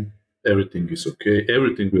ashamed. Everything is okay.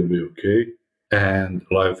 Everything will be okay. And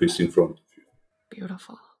life is in front of you.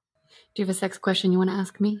 Beautiful. Do you have a sex question you want to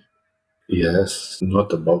ask me? Yes,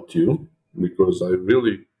 not about you, because I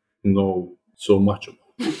really know so much about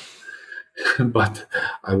you. But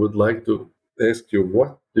I would like to ask you,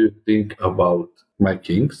 what do you think about my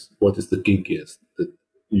kinks? What is the kinkiest that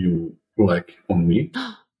you like on me?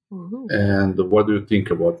 Ooh. And what do you think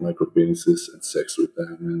about micropenises and sex with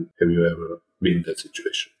them? And have you ever been in that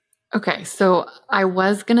situation? Okay, so I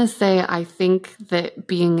was going to say I think that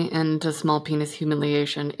being into small penis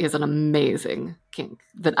humiliation is an amazing kink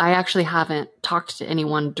that I actually haven't talked to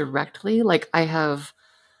anyone directly. Like I have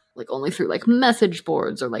like only through like message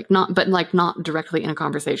boards or like not but like not directly in a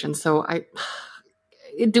conversation. So I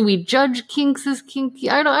do we judge kinks as kinky?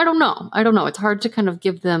 I don't know. I don't know. It's hard to kind of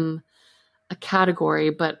give them a category,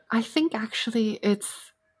 but I think actually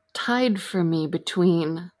it's tied for me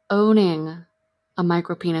between owning a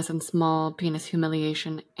micro penis and small penis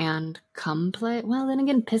humiliation and cum play. Well, then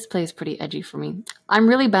again, piss play is pretty edgy for me. I'm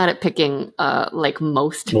really bad at picking like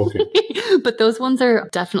most, Okay. but those ones are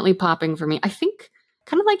definitely popping for me. I think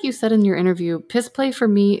kind of like you said in your interview, piss play for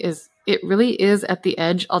me is it really is at the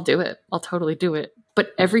edge. I'll do it. I'll totally do it.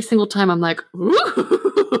 But every single time I'm like, ooh,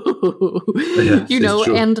 Yes, you it's know,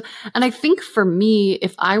 true. and I think for me,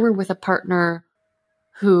 if I were with a partner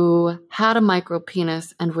who had a micro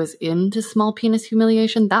penis and was into small penis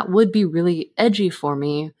humiliation, that would be really edgy for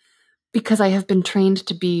me because I have been trained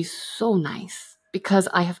to be so nice, because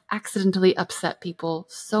I have accidentally upset people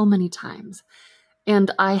so many times.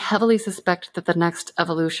 And I heavily suspect that the next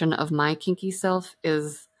evolution of my kinky self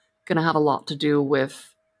is going to have a lot to do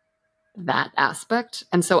with that aspect.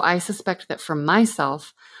 And so I suspect that for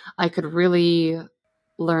myself, I could really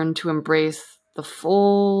learn to embrace the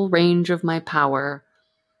full range of my power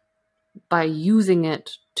by using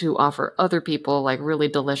it to offer other people like really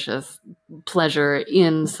delicious pleasure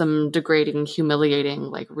in some degrading, humiliating,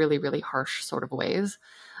 like really, really harsh sort of ways.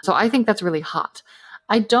 So I think that's really hot.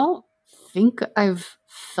 I don't think I've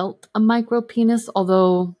felt a micro penis,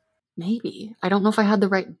 although maybe. I don't know if I had the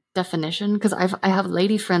right definition because I have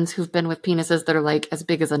lady friends who've been with penises that are like as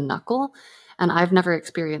big as a knuckle, and I've never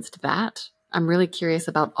experienced that. I'm really curious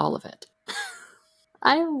about all of it.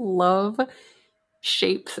 I love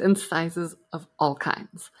shapes and sizes of all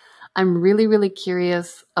kinds. I'm really, really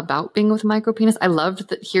curious about being with micro penis. I loved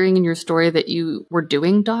that hearing in your story that you were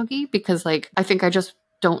doing doggy because, like, I think I just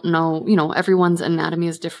don't know, you know, everyone's anatomy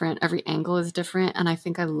is different, every angle is different. And I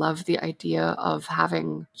think I love the idea of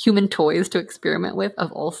having human toys to experiment with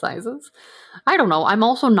of all sizes. I don't know. I'm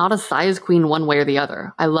also not a size queen one way or the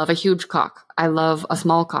other. I love a huge cock. I love a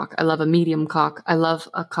small cock. I love a medium cock. I love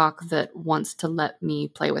a cock that wants to let me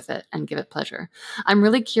play with it and give it pleasure. I'm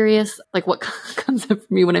really curious, like what comes up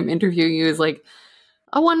for me when I'm interviewing you is like,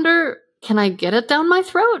 I wonder, can I get it down my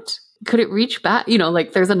throat? Could it reach back? You know,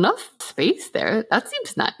 like there's enough space there. That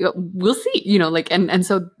seems not, we'll see, you know, like, and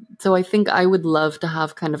so I think I would love to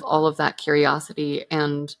have kind of all of that curiosity,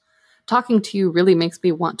 and talking to you really makes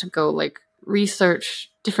me want to go like research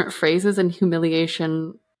different phrases and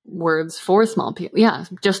humiliation words for small people. Yeah,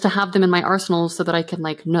 just to have them in my arsenal so that I can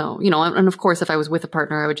like know, you know, and of course, if I was with a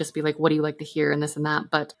partner, I would just be like, what do you like to hear and this and that.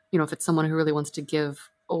 But, you know, if it's someone who really wants to give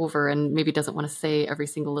over and maybe doesn't want to say every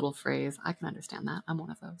single little phrase, I can understand that. I'm one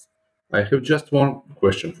of those. I have just one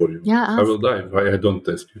question for you. Yeah, I will die if I don't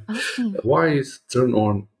ask you. ask me. Why is turn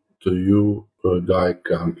on to you a guy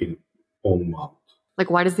come in own mouth. Like,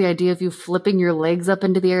 why does the idea of you flipping your legs up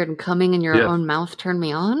into the air and coming in your Yes. own mouth turn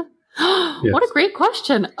me on? Yes. What a great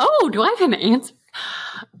question. Oh, do I have an answer?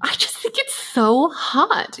 I just think it's so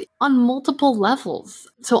hot on multiple levels.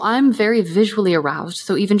 So I'm very visually aroused.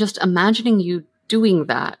 So even just imagining you doing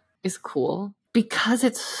that is cool because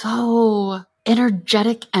it's so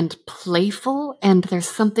energetic and playful. And there's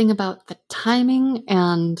something about the timing,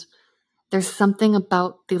 and there's something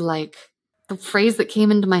about the phrase that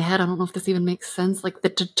came into my head. I don't know if this even makes sense. Like the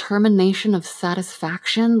determination of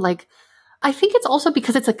satisfaction. Like, I think it's also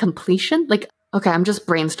because it's a completion. Like, okay, I'm just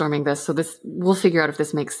brainstorming this, so we'll figure out if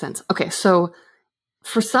this makes sense. Okay, so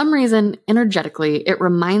for some reason, energetically, it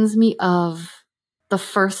reminds me of the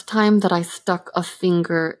first time that I stuck a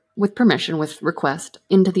finger, with permission, with request,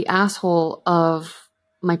 into the asshole of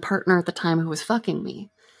my partner at the time who was fucking me.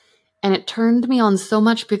 And it turned me on so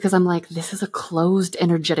much because I'm like, this is a closed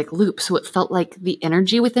energetic loop. So it felt like the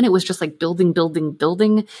energy within it was just like building, building,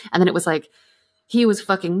 building. And then it was like, he was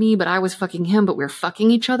fucking me, but I was fucking him, but we were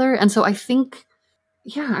fucking each other. And so I think,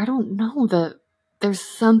 I don't know, that there's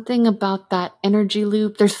something about that energy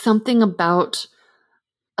loop. There's something about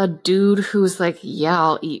a dude who's like, yeah,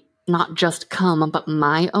 I'll eat not just cum, but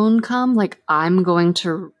my own cum. Like, I'm going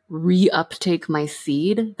to re-uptake my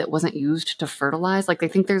seed that wasn't used to fertilize. Like, I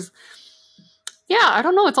think there's, I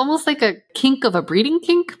don't know. It's almost like a kink of a breeding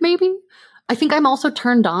kink, maybe. I think I'm also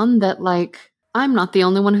turned on that, like, I'm not the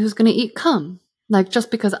only one who's going to eat cum. Like,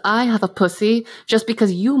 just because I have a pussy, just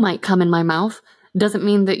because you might come in my mouth, doesn't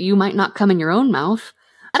mean that you might not come in your own mouth.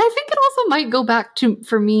 And I think it also might go back to,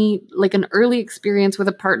 for me, like an early experience with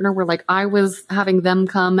a partner where like I was having them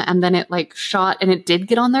come and then it like shot and it did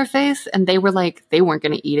get on their face and they were like, they weren't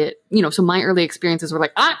going to eat it. So my early experiences were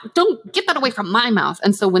like, don't get that away from my mouth.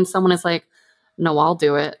 And so when someone is like, no, I'll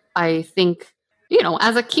do it. I think,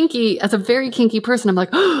 as a very kinky person, I'm like,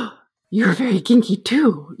 oh, you're very kinky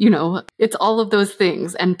too. It's all of those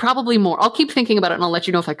things and probably more. I'll keep thinking about it and I'll let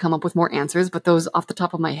you know if I come up with more answers, but those off the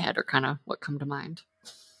top of my head are kind of what come to mind.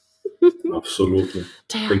 Absolutely.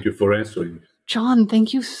 Damn. Thank you for answering. John,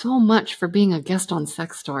 thank you so much for being a guest on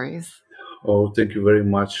Sex Stories. Oh, thank you very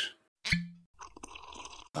much.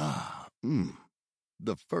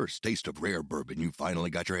 The first taste of rare bourbon you finally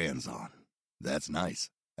got your hands on. That's nice.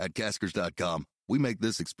 At Caskers.com, we make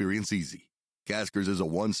this experience easy. Caskers is a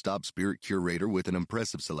one-stop spirit curator with an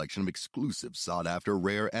impressive selection of exclusive, sought-after,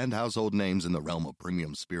 rare, and household names in the realm of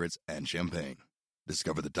premium spirits and champagne.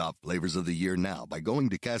 Discover the top flavors of the year now by going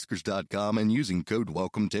to Caskers.com and using code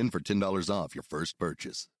WELCOME10 for $10 off your first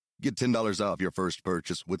purchase. Get $10 off your first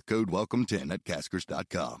purchase with code WELCOME10 at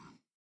Caskers.com.